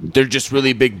on. They're just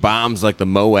really big bombs like the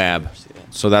Moab.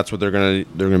 So that's what they're gonna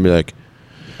be like.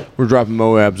 We're dropping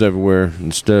Moabs everywhere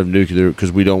instead of nuclear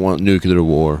because we don't want nuclear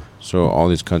war. So all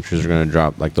these countries are gonna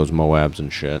drop like those Moabs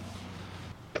and shit.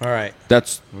 All right.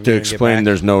 That's to explain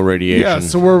there's no radiation. Yeah,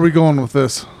 so where are we going with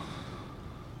this?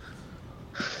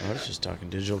 I was just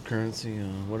talking digital currency.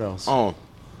 What else? Oh,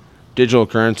 digital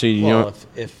currency. You know,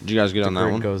 if did you guys get on that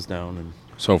grid one? Goes down and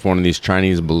So if one of these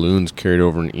Chinese balloons carried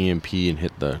over an EMP and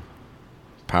hit the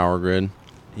power grid,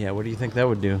 yeah, what do you think that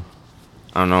would do?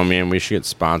 I don't know, man. We should get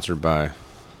sponsored by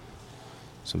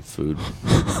some food.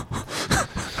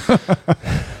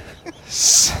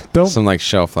 Some like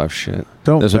shelf life shit.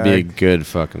 This would be a good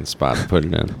fucking spot to put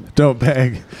it in. Don't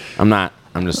beg. I'm not.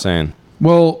 I'm just saying.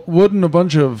 Well, wouldn't a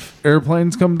bunch of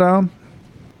airplanes come down?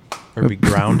 Or be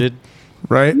grounded?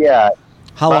 Right? Yeah.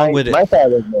 How long would it? My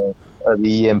thought of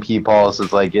the EMP pulse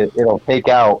is like it'll take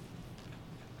out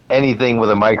anything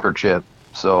with a microchip.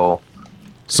 So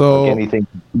like anything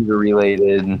computer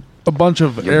related. A bunch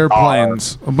of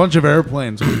airplanes. A bunch of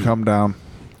airplanes would come down.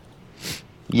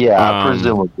 Yeah,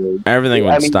 presumably. Everything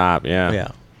would stop, yeah.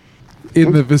 Yeah.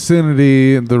 In the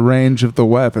vicinity, the range of the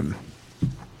weapon.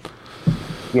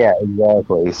 Yeah,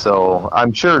 exactly. So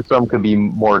I'm sure some could be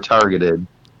more targeted,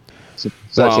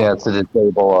 such as to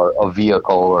disable a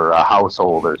vehicle or a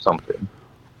household or something.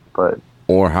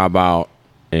 Or how about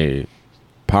a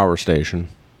power station,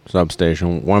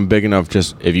 substation, one big enough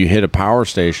just if you hit a power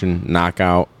station, knock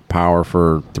out power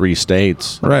for 3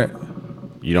 states. Right.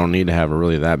 You don't need to have a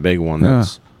really that big one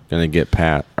that's going to get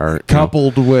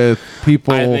coupled with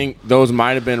people. I think those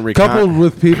might have been coupled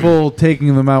with people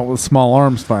taking them out with small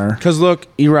arms fire. Because look,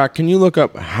 Iraq, can you look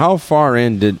up how far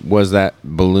in was that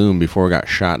balloon before it got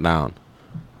shot down?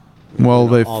 Well,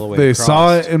 they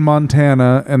saw it in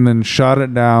Montana and then shot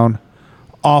it down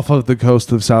off of the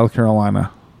coast of South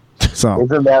Carolina. So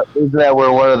isn't that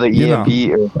where one of the EMP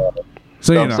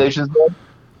substations was?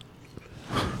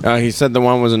 He said the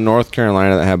one was in North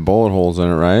Carolina that had bullet holes in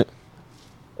it, right?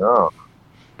 Oh.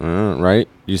 Right?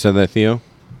 You said that, Theo?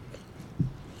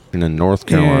 In North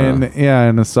Carolina.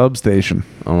 In a substation.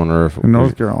 I wonder if... In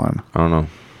North Carolina. I don't know.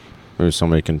 Maybe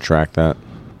somebody can track that.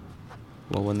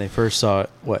 Well, when they first saw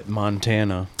it,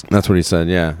 Montana? That's what he said,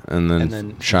 yeah. And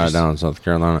then shot it down in South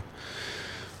Carolina.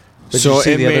 Did you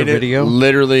see the other video?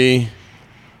 Literally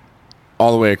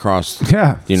all the way across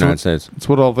the United States. It's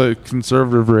what all the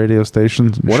conservative radio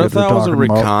stations and what shit if that was a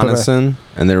reconnaissance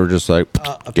and they were just like,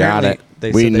 got it.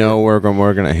 We know where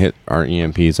we're going to hit our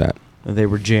EMPs at. They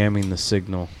were jamming the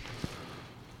signal.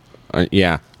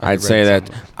 Yeah, I'd say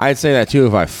that. I'd say that too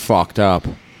if I fucked up.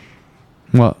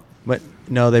 What? But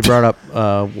no, they brought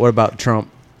up, what about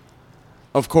Trump?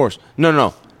 Of course.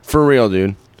 No. For real,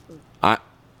 dude.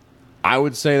 I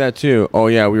would say that too. Oh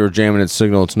yeah, we were jamming its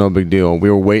signal. It's no big deal. We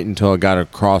were waiting until it got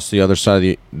across the other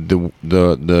side of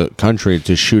the country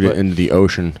to shoot it into the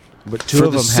ocetion. But two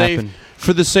of them happened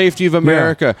for the safety of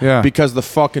America. Yeah. Because the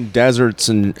fucking deserts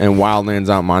and wildlands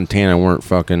out in Montana weren't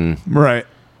fucking right.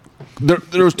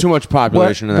 There was too much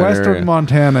population in that Western area.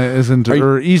 Montana isn't,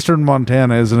 or Eastern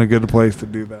Montana isn't a good place to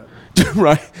do that.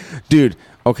 Right, dude.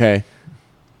 Okay.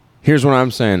 Here's what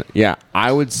I'm saying. Yeah,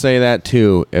 I would say that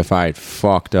too if I'd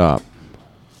fucked up.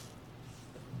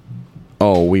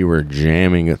 Oh, we were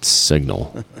jamming its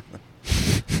signal.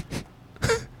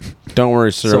 Don't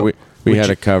worry, sir. So we had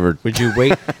it covered. Would you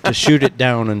wait to shoot it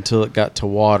down until it got to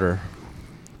water?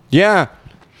 Yeah.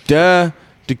 Duh.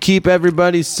 To keep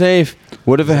everybody safe.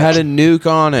 What if it had a nuke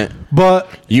on it? But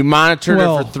you monitored it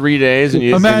for 3 days and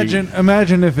you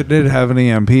imagine if it did have an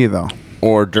EMP though.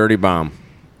 Or dirty bomb.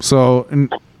 So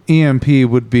an EMP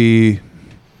would be,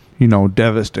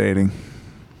 devastating.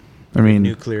 I mean,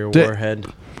 nuclear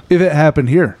warhead. If it happened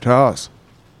here to us,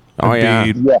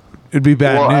 it'd be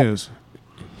bad news.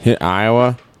 Hit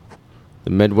Iowa, the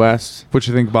Midwest. What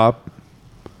you think, Bob?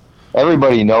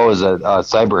 Everybody knows a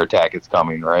cyber attack is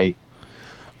coming, right?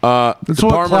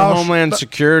 Department of Homeland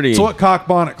Security. That's what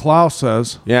Cockbonnet Klaus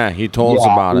says. Yeah, he told us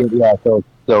about it. Yeah, so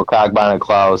Cockbonnet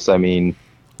Klaus, I mean,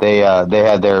 they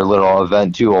had their little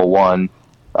event 201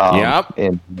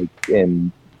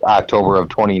 in October of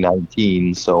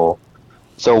 2019, so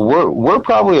we're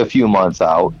probably a few months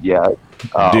out yet.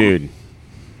 Dude.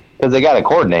 Because they got to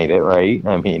coordinate it, right?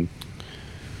 I mean.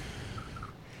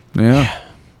 Yeah.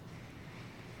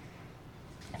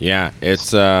 Yeah,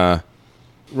 it's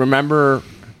remember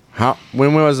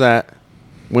when was that?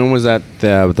 When was that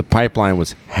the pipeline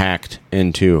was hacked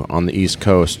into on the East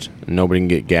Coast? And nobody can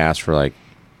get gas for like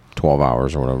 12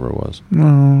 hours or whatever it was.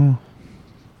 No.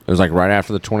 It was like right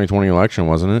after the 2020 election,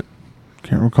 wasn't it?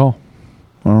 Can't recall.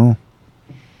 Oh.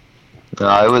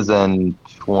 No, it was in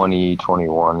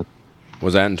 2021.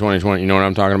 Was that in 2020? You know what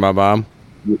I'm talking about, Bob?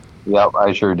 Yep,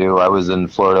 I sure do. I was in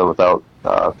Florida without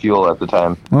fuel at the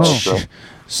time. Oh.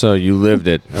 So you lived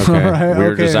it. Okay. Right, we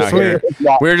were just out here.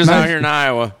 We were just out here in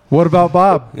Iowa. What about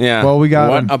Bob? Yeah. Well, we got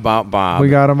him. What about Bob? We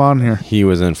got him on here. He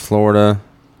was in Florida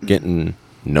getting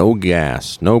no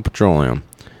gas, no petroleum.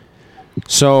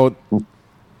 So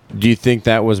do you think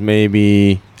that was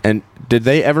maybe... And did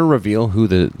they ever reveal who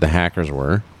the hackers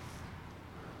were?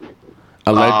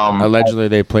 Allegedly,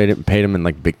 they paid him in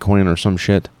like Bitcoin or some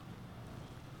shit.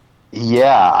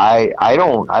 Yeah, I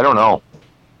don't know.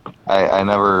 I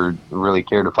never really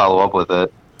cared to follow up with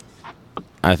it.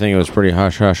 I think it was pretty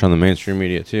hush hush on the mainstream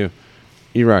media too.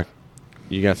 E-Rock,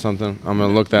 you got something? I'm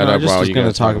gonna look that up while you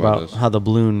guys talk about this. how the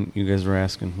balloon you guys were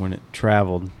asking when it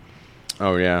traveled.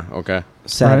 Oh yeah, okay.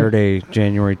 Saturday,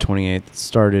 January 28th, it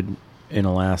started in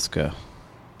Alaska.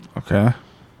 Okay.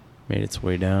 Made its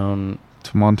way down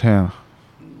to Montana.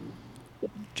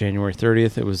 January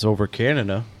 30th, it was over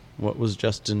Canada. What was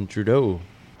Justin Trudeau?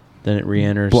 Then it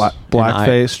re-enters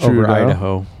blackface over Trudeau.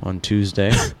 Idaho on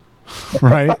Tuesday.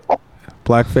 Right.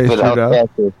 Blackface Trudeau.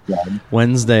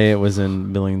 Wednesday, it was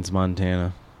in Billings,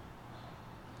 Montana.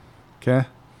 Okay.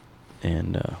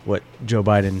 And what Joe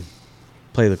Biden,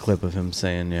 play the clip of him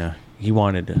saying, yeah, he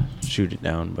wanted to shoot it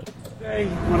down, but...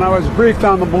 When I was briefed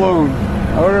on the balloon,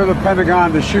 I ordered the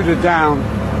Pentagon to shoot it down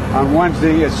on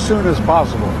Wednesday as soon as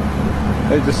possible.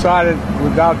 They decided,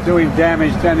 without doing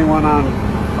damage to anyone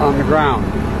on the ground,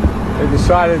 they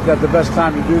decided that the best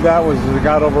time to do that was as it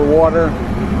got over water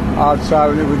outside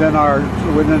within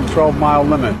the 12-mile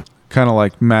limit. Kind of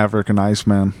like Maverick and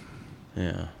Iceman.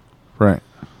 Yeah. Right.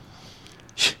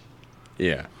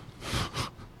 Yeah.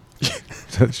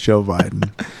 That's Joe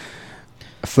Biden.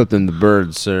 I flipped in the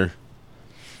birds, sir.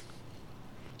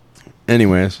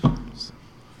 Anyways.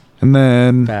 And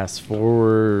then... Fast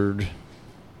forward...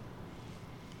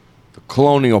 The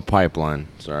Colonial Pipeline.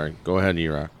 Sorry. Go ahead,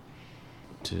 E-Rock.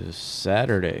 To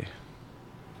Saturday.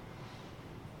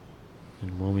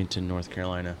 In Wilmington, North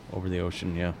Carolina. Over the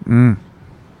ocean, yeah. Mm.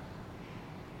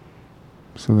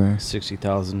 So they...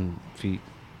 60,000 feet.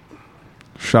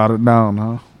 Shot it down,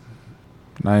 huh?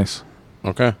 Nice.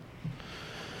 Okay.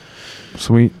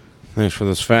 Sweet. Thanks for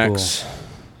those facts. Cool.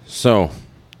 So,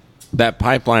 that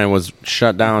pipeline was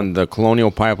shut down. The Colonial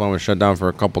Pipeline was shut down for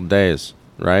a couple days,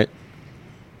 right?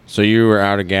 So you were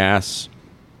out of gas.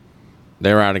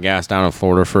 They were out of gas down in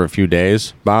Florida for a few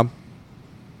days, Bob?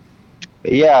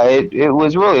 Yeah, it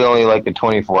was really only like a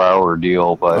 24-hour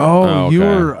deal, but... Oh,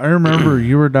 okay. I remember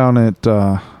you were down at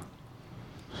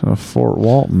Fort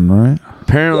Walton, right?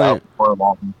 Apparently... Yeah, Fort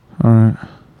Walton. All right.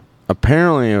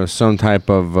 Apparently, it was some type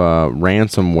of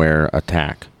ransomware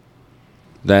attack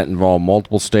that involved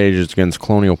multiple stages against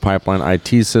Colonial Pipeline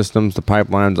IT systems. The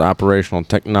pipeline's operational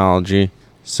technology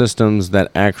systems that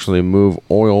actually move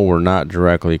oil were not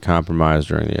directly compromised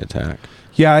during the attack.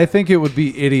 Yeah, I think it would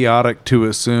be idiotic to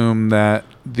assume that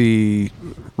the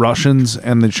Russians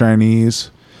and the Chinese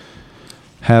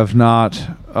have not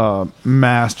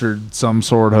mastered some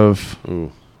sort of...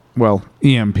 Ooh. Well,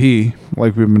 EMP,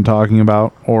 like we've been talking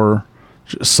about, or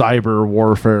cyber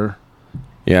warfare.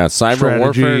 Yeah, cyber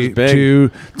warfare is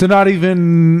big. To not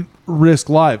even risk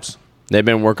lives. They've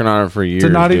been working on it for years. To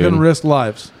not even risk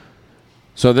lives.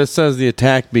 So this says the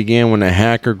attack began when a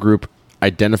hacker group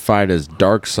identified as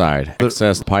DarkSide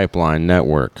accessed pipeline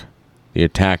network. The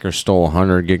attacker stole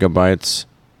 100 gigabytes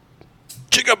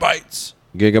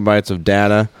of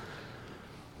data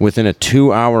within a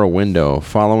 2-hour window.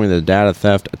 Following the data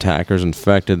theft, attackers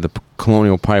infected the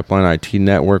Colonial Pipeline IT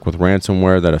network with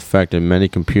ransomware that affected many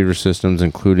computer systems,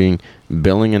 including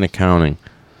billing and accounting.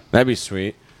 That'd be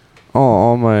sweet. Oh,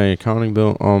 all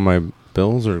my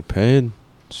bills are paid.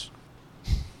 It's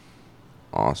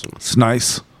awesome. It's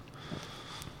nice.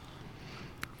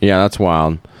 Yeah, that's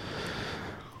wild.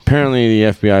 Apparently,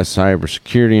 the FBI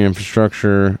Cybersecurity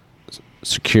Infrastructure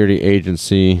Security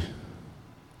Agency,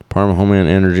 Department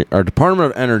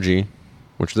of Energy,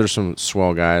 which there's some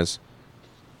swell guys.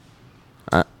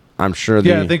 I'm sure.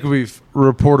 I think we've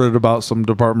reported about some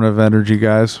Department of Energy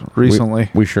guys recently.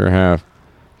 We sure have.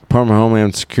 Department of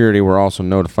Homeland Security were also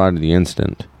notified of the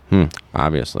incident.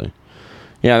 Obviously.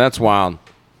 Yeah, that's wild.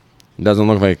 It doesn't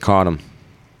look like it caught him.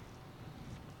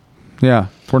 Yeah,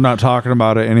 we're not talking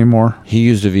about it anymore. He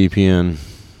used a VPN.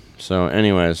 So,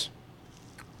 anyways.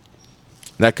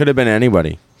 That could have been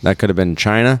anybody. That could have been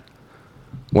China.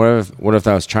 What if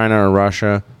that was China or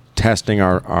Russia testing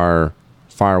our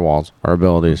firewalls, our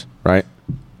abilities, right?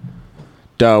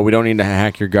 Duh, we don't need to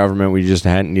hack your government. We just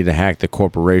need to hack the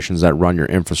corporations that run your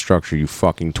infrastructure, you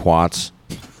fucking twats.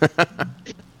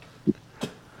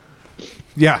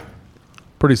 Yeah.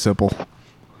 Pretty simple.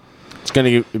 It's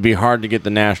going to be hard to get the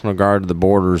National Guard to the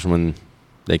borders when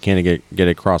they can't get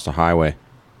across the highway.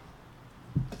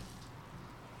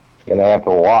 Gonna have to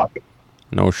walk.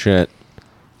 No shit.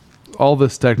 All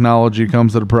this technology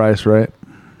comes at a price, right?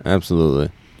 Absolutely.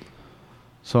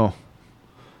 So,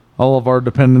 all of our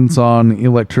dependence on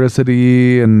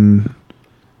electricity and,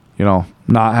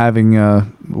 not having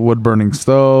a wood-burning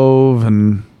stove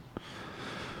and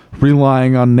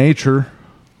relying on nature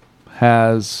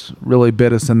has really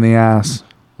bit us in the ass.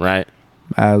 Right.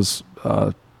 As,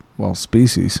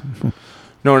 species.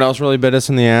 Know what else really bit us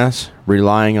in the ass?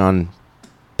 Relying on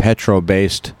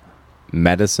petro-based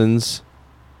medicines.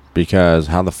 Because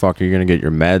how the fuck are you going to get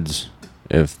your meds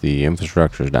if the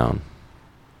infrastructure's down?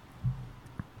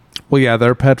 Well, yeah,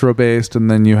 they're petro-based,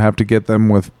 and then you have to get them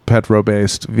with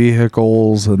petro-based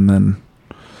vehicles, and then...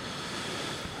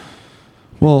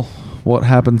 Well, what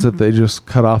happens if they just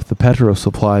cut off the petro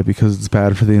supply because it's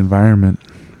bad for the environment?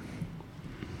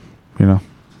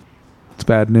 It's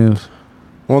bad news.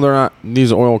 Well, they're not.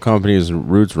 These oil companies'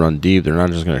 roots run deep. They're not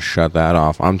just going to shut that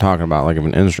off. I'm talking about like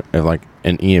if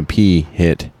an EMP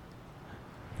hit.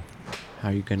 How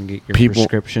are you going to get your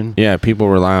prescription? Yeah, people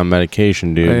rely on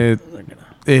medication, dude.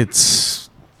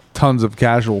 It's tons of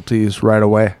casualties right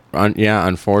away.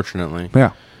 Unfortunately.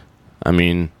 Yeah. I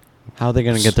mean, how are they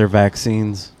going to get their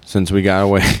vaccines? Since we got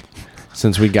away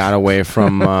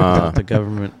from the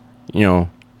government,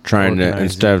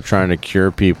 instead of trying to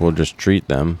cure people, just treat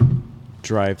them.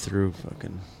 Drive through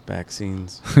fucking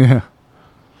vaccines. Yeah.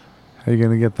 How are you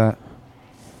going to get that?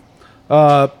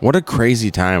 What a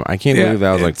crazy time. I can't believe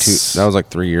that was like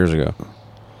 3 years ago.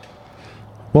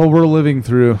 Well, we're living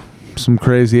through some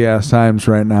crazy ass times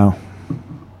right now.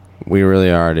 We really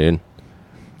are, dude.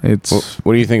 What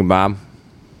do you think, Bob?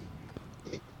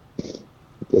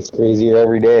 It's crazier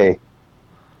every day.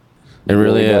 It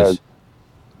really is.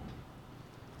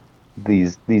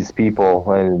 These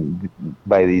people, and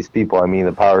by these people I mean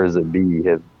the powers that be,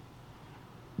 have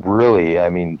really,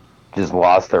 just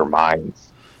lost their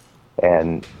minds.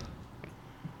 And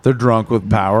they're drunk with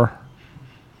power.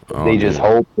 They just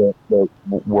hope that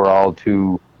we're all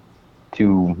too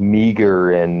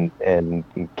meager and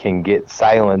can get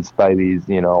silenced by these,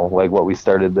 like what we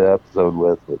started the episode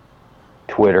with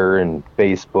Twitter and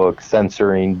Facebook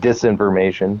censoring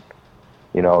disinformation.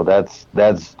 That's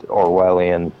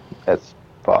Orwellian. That's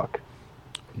fuck.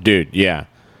 Dude, yeah.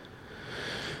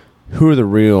 Who are the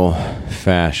real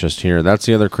fascists here? That's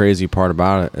the other crazy part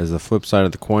about it, is the flip side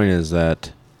of the coin is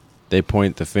that they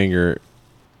point the finger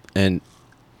and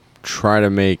try to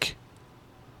make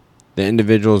the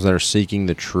individuals that are seeking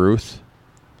the truth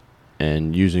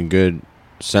and using good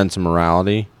sense of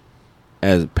morality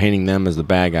as painting them as the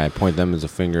bad guy, point them as a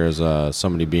finger as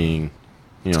somebody being,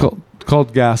 It's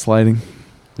called gaslighting.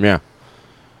 Yeah.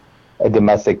 A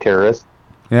domestic terrorist.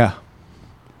 Yeah.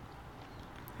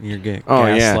 You're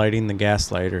gaslighting the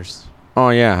gaslighters. Oh,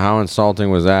 yeah. How insulting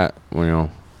was that?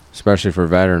 Especially for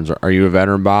veterans. Are you a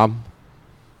veteran, Bob?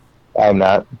 I'm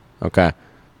not. Okay.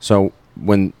 So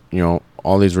when,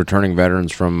 all these returning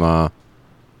veterans from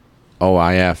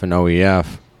OIF and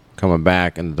OEF coming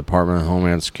back and the Department of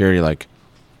Homeland Security, like,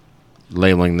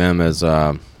 labeling them as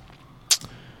one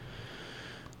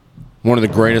of the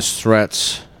greatest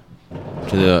threats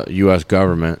to the U.S.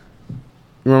 government.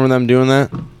 You remember them doing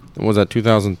that? What was that,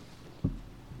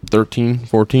 2013,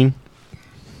 14?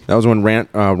 That was when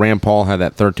Rand Paul had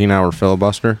that 13-hour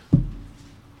filibuster.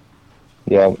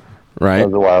 Yeah. Right? That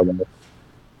was a while ago.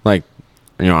 Like,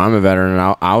 I'm a veteran,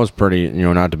 and I was pretty,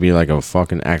 not to be like a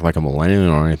fucking act like a millennial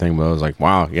or anything, but I was like,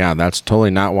 wow, yeah, that's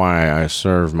totally not why I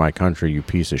serve my country, you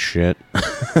piece of shit.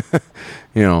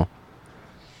 It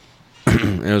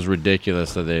was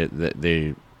ridiculous that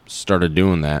they started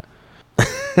doing that.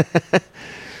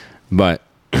 But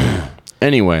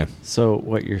anyway. So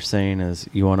what you're saying is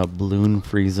you want a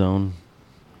balloon-free zone?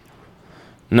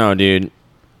 No, dude.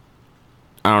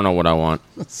 I don't know what I want.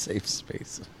 Safe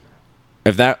space.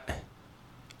 If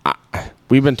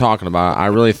we've been talking about it. I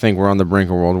really think we're on the brink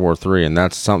of World War III, and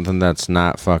that's something that's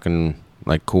not fucking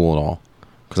like cool at all.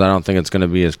 Because I don't think it's going to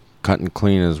be as cut and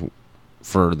clean as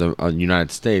for the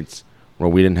United States, where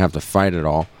we didn't have to fight at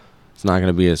all. It's not going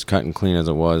to be as cut and clean as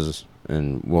it was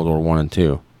in World War I and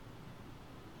II.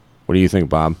 What do you think,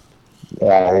 Bob?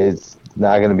 Yeah, it's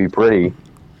not going to be pretty.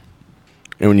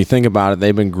 And when you think about it,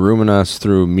 they've been grooming us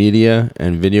through media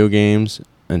and video games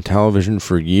and television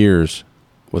for years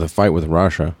with a fight with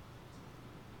Russia.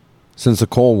 Since the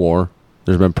Cold War,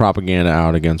 there's been propaganda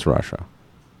out against Russia.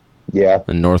 Yeah.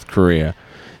 And North Korea.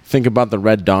 Think about the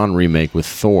Red Dawn remake with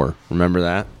Thor. Remember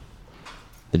that?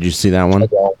 Did you see that one?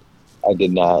 I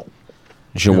did not.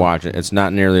 You should watch it. It's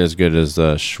not nearly as good as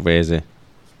Schweze.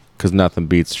 Because nothing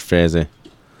beats Schweze.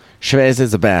 Schweze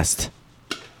is the best.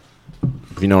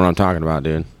 If you know what I'm talking about,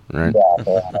 dude. Right?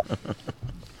 Yeah.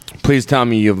 Please tell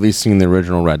me you've at least seen the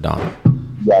original Red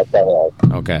Dawn. Yes, I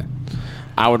have. Okay.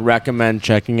 I would recommend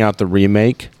checking out the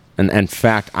remake. And in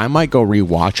fact, I might go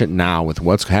rewatch it now with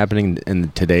what's happening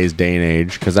in today's day and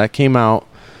age. Because that came out...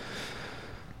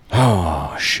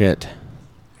 Oh, shit.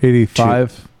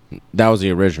 85? That was the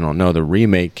original. No, the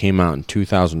remake came out in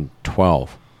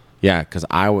 2012. Yeah, because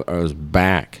I was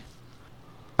back.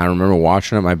 I remember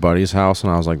watching it at my buddy's house,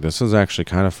 and I was like, this is actually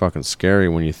kind of fucking scary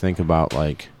when you think about,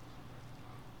 like,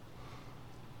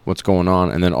 what's going on.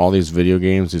 And then all these video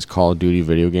games, these Call of Duty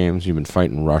video games, you've been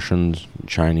fighting Russians,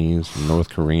 Chinese, and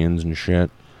North Koreans and shit.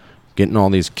 Getting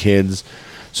all these kids.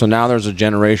 So now there's a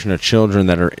generation of children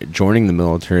that are joining the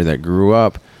military that grew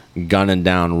up gunning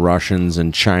down Russians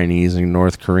and Chinese and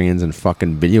North Koreans and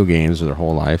fucking video games their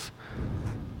whole life.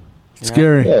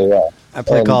 Scary. Yeah. I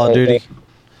play Call of Duty.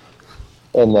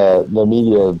 And the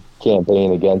media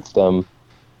campaign against them,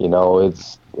 you know,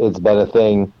 it's been a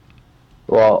thing.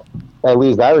 Well, at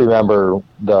least I remember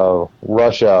the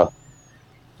Russia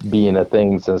being a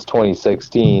thing since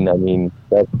 2016. I mean,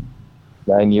 that's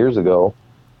 9 years ago.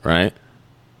 Right.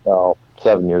 No,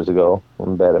 7 years ago.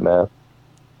 I'm bad at math.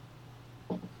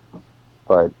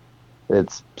 But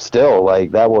it's still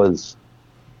like that was,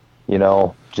 you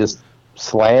know, just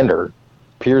slander,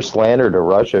 pure slander to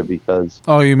Russia because.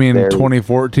 Oh, you mean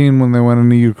 2014 when they went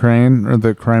into Ukraine or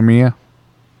the Crimea?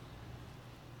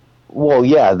 Well,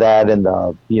 yeah, that and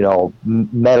the, you know,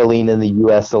 meddling in the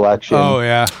U.S. election. Oh,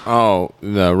 yeah. Oh,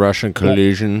 the Russian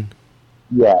collusion.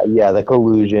 Yeah, the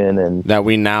collusion and that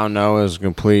we now know is a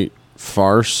complete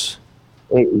farce.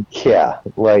 Yeah,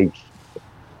 like.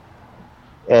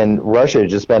 And Russia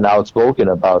has just been outspoken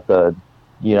about the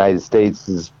United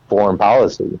States' foreign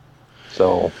policy.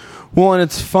 So, well, and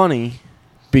it's funny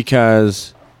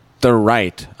because they're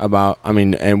right about. I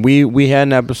mean, and we had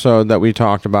an episode that we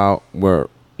talked about where,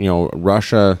 you know,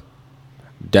 Russia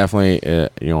definitely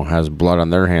has blood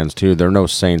on their hands too. They're no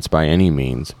saints by any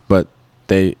means, but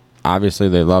they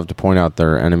love to point out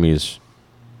their enemies'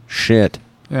 shit.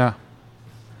 Yeah,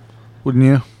 wouldn't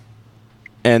you?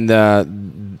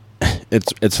 And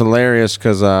it's hilarious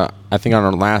because I think on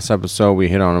our last episode we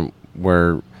hit on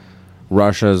where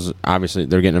Russia's obviously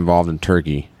they're getting involved in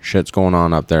Turkey. Shit's going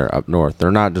on up there, up north.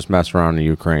 They're not just messing around in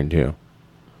Ukraine too.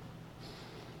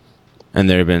 And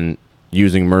they've been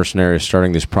using mercenaries,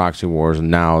 starting these proxy wars, and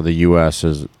now the U.S.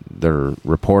 they're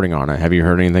reporting on it. Have you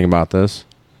heard anything about this?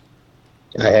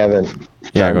 I haven't.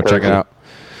 Yeah, go check it out.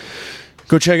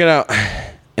 Go check it out.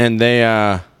 And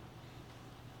they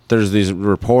there's these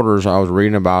reporters, I was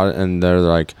reading about it, and they're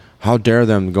like, how dare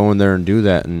them go in there and do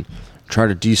that and try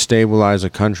to destabilize a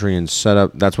country and set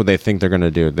up, that's what they think they're going to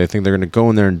do. They think they're going to go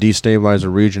in there and destabilize a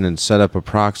region and set up a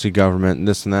proxy government and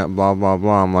this and that, blah, blah,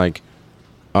 blah. I'm like,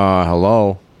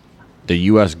 hello? The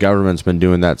U.S. government's been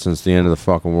doing that since the end of the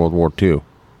fucking World War II.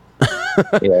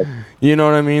 Yeah. You know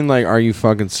what I mean? Like, are you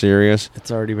fucking serious?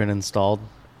 It's already been installed.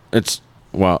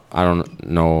 Well, I don't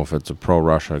know if it's a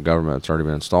pro-Russia government. It's already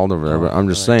been installed over there, but I'm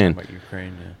just saying. About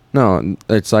Ukraine, yeah. No,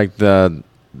 it's like the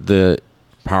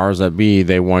powers that be,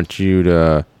 they want you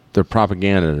to, their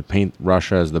propaganda to paint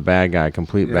Russia as the bad guy,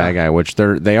 complete bad guy, which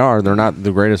they are. They're not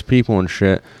the greatest people and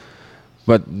shit,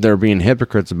 but they're being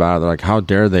hypocrites about it. They're like, how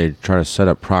dare they try to set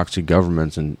up proxy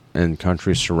governments in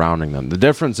countries surrounding them? The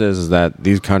difference is that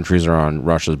these countries are on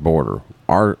Russia's border.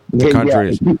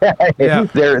 Countries. Yeah.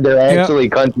 They're actually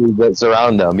countries that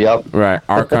surround them. Yep. Right.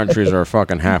 Our countries are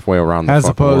fucking halfway around the as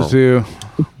fucking opposed world. to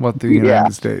what the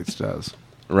United States does.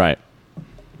 Right.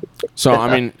 So,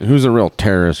 I mean, who's a real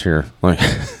terrorist here? Like,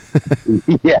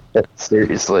 yeah,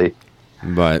 seriously.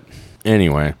 But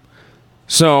anyway.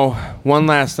 So, one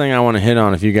last thing I want to hit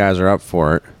on if you guys are up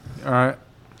for it. All right.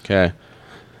 Okay.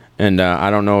 And I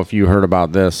don't know if you heard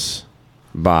about this,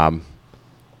 Bob,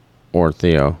 or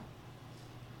Theo,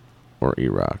 or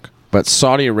Iraq. But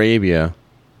Saudi Arabia,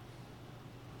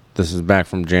 this is back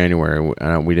from January.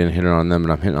 We didn't hit it on them,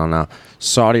 and I'm hitting on now.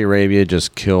 Saudi Arabia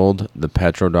just killed the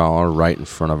petrodollar right in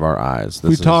front of our eyes.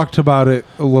 We talked about it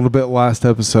a little bit last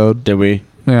episode. Did we?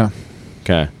 Yeah.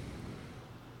 Okay.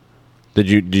 Did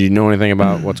you know anything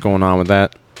about what's going on with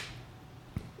that?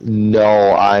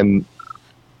 No, I'm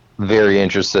very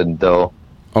interested though.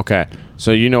 Okay,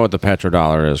 so you know what the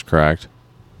petrodollar is, correct?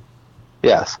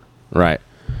 Yes. Right.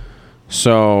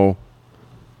 So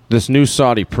this new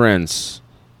Saudi prince,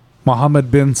 Mohammed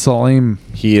bin Salim.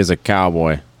 he is a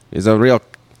cowboy. He's a real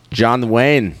John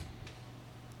Wayne.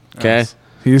 Okay? Yes.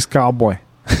 He's cowboy.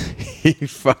 He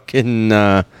fucking,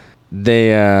 let's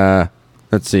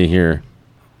see here.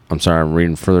 I'm sorry, I'm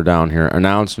reading further down here.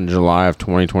 Announced in July of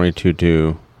 2022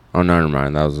 to, oh, no, never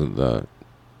mind. That was the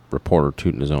reporter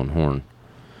tooting his own horn.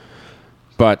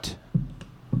 But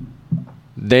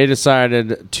they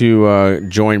decided to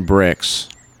join BRICS.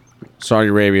 Saudi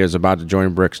Arabia is about to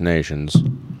join BRICS nations.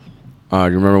 You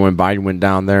remember when Biden went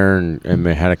down there and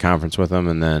they had a conference with him,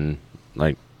 and then,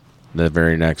 like, the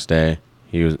very next day,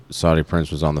 Saudi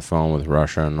prince was on the phone with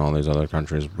Russia and all these other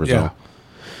countries, Brazil. Yeah.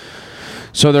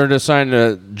 So they're deciding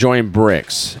to join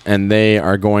BRICS, and they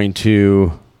are going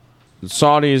to. The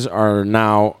Saudis are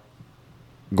now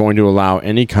going to allow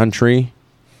any country,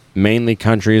 mainly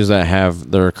countries that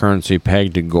have their currency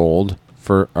pegged to gold,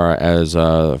 as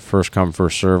first come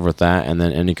first serve with that, and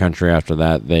then any country after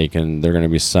that they're going to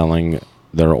be selling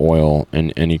their oil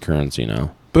in any currency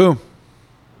now. Boom.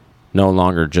 No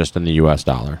longer just in the U.S.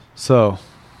 dollar. So,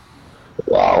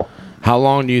 wow. How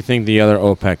long do you think the other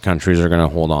OPEC countries are going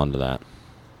to hold on to that?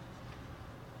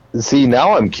 See,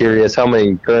 now I'm curious how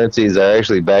many currencies are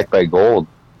actually backed by gold.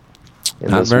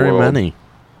 Not very many.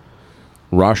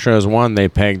 Russia is one. They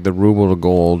pegged the ruble to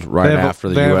gold right after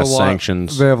the U.S.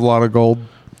 sanctions. They have a lot of gold.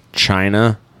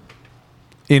 China.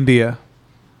 India.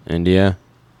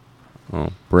 Oh,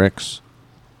 BRICS.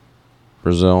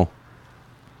 Brazil.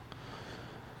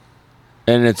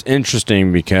 And it's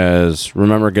interesting because,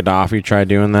 remember Gaddafi tried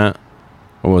doing that?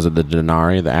 What was it, the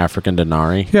denarii, the African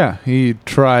denarii? Yeah, he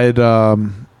tried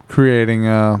creating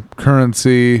a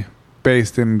currency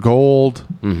based in gold,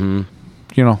 that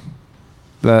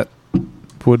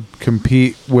would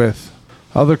compete with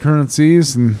other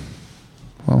currencies, and,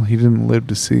 well, he didn't live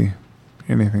to see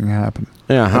anything happen.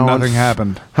 Yeah, nothing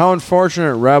happened. How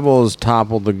unfortunate rebels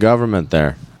toppled the government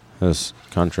there, this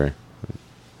country.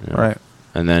 Right.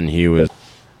 And then he was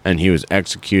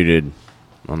executed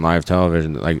on live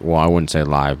television. Like, well, I wouldn't say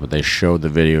live, but they showed the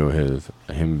video of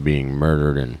him being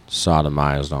murdered and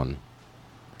sodomized on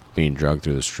being drugged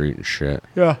through the street and shit.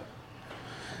 Yeah.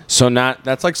 So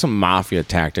that's like some mafia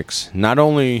tactics. Not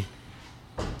only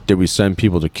did we send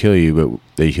people to kill you, but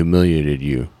they humiliated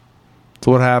you. That's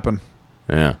what happened.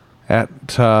 Yeah. At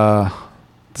the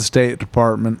State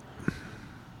Department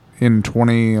in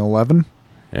 2011.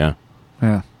 Yeah.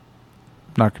 Yeah.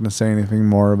 Not going to say anything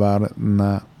more about it than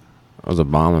that. That was a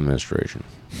Obama administration.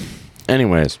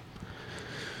 Anyways.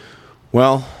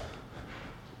 Well,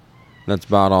 that's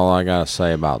about all I got to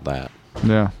say about that.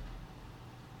 Yeah.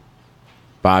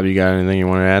 Bob, you got anything you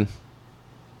want to add?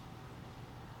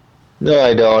 No,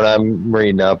 I don't. I'm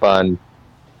reading up on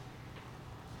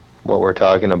what we're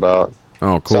talking about.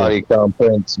 Oh, cool. Saudi Crown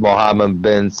Prince Mohammed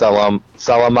bin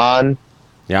Salman.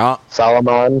 Yeah.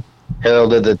 Salman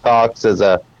heralded the talks as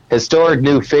a historic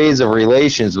new phase of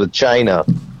relations with China.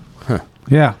 Huh.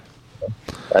 Yeah.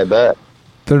 I bet.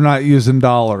 They're not using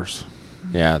dollars.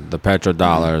 Yeah, the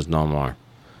petrodollar is no more.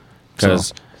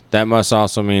 Because that must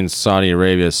also mean Saudi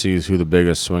Arabia sees who the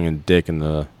biggest swinging dick in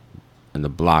the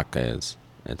block is.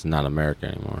 It's not America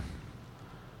anymore.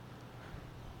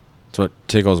 That's what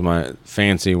tickles my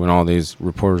fancy when all these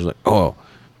reporters are like, oh,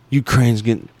 Ukraine's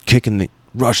kicking the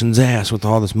Russians' ass with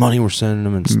all this money we're sending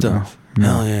them and stuff. No.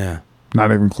 Hell yeah.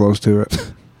 Not even close to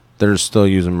it. They're still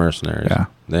using mercenaries. Yeah.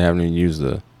 They haven't even used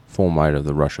the full might of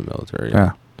the Russian military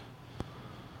yet.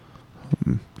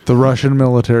 Yeah. The Russian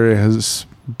military has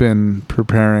been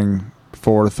preparing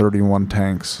for 31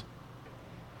 tanks.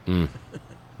 They've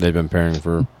been preparing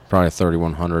for probably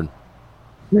 3,100.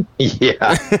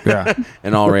 Yeah. Yeah.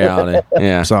 In all reality.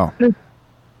 Yeah. So.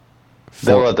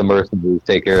 They'll let the mercenaries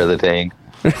take care of the tank.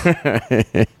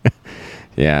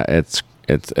 Yeah, it's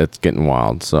getting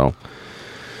wild. So,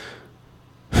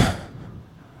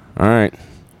 all right.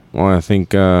 Well, I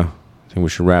think we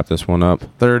should wrap this one up.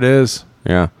 There it is.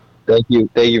 Yeah. Thank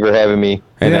you for having me.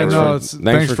 Hey, Yeah,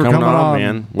 thanks for coming on,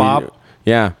 man. Bob.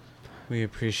 We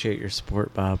appreciate your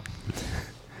support, Bob.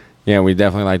 Yeah, we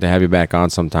definitely like to have you back on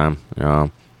sometime.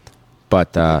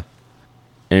 But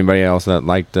anybody else that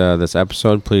liked this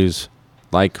episode, please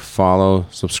like, follow,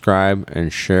 subscribe,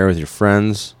 and share with your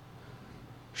friends.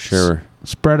 Sure.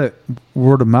 Spread it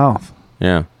word of mouth.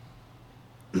 Yeah.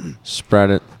 Spread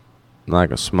it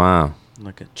like a smile.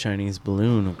 Like a Chinese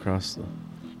balloon across the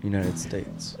United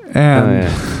States. And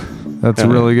that's a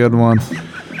really good one.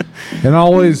 And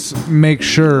always make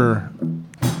sure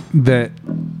that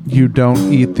you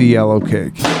don't eat the yellow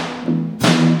cake.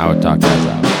 I would talk guys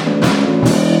out.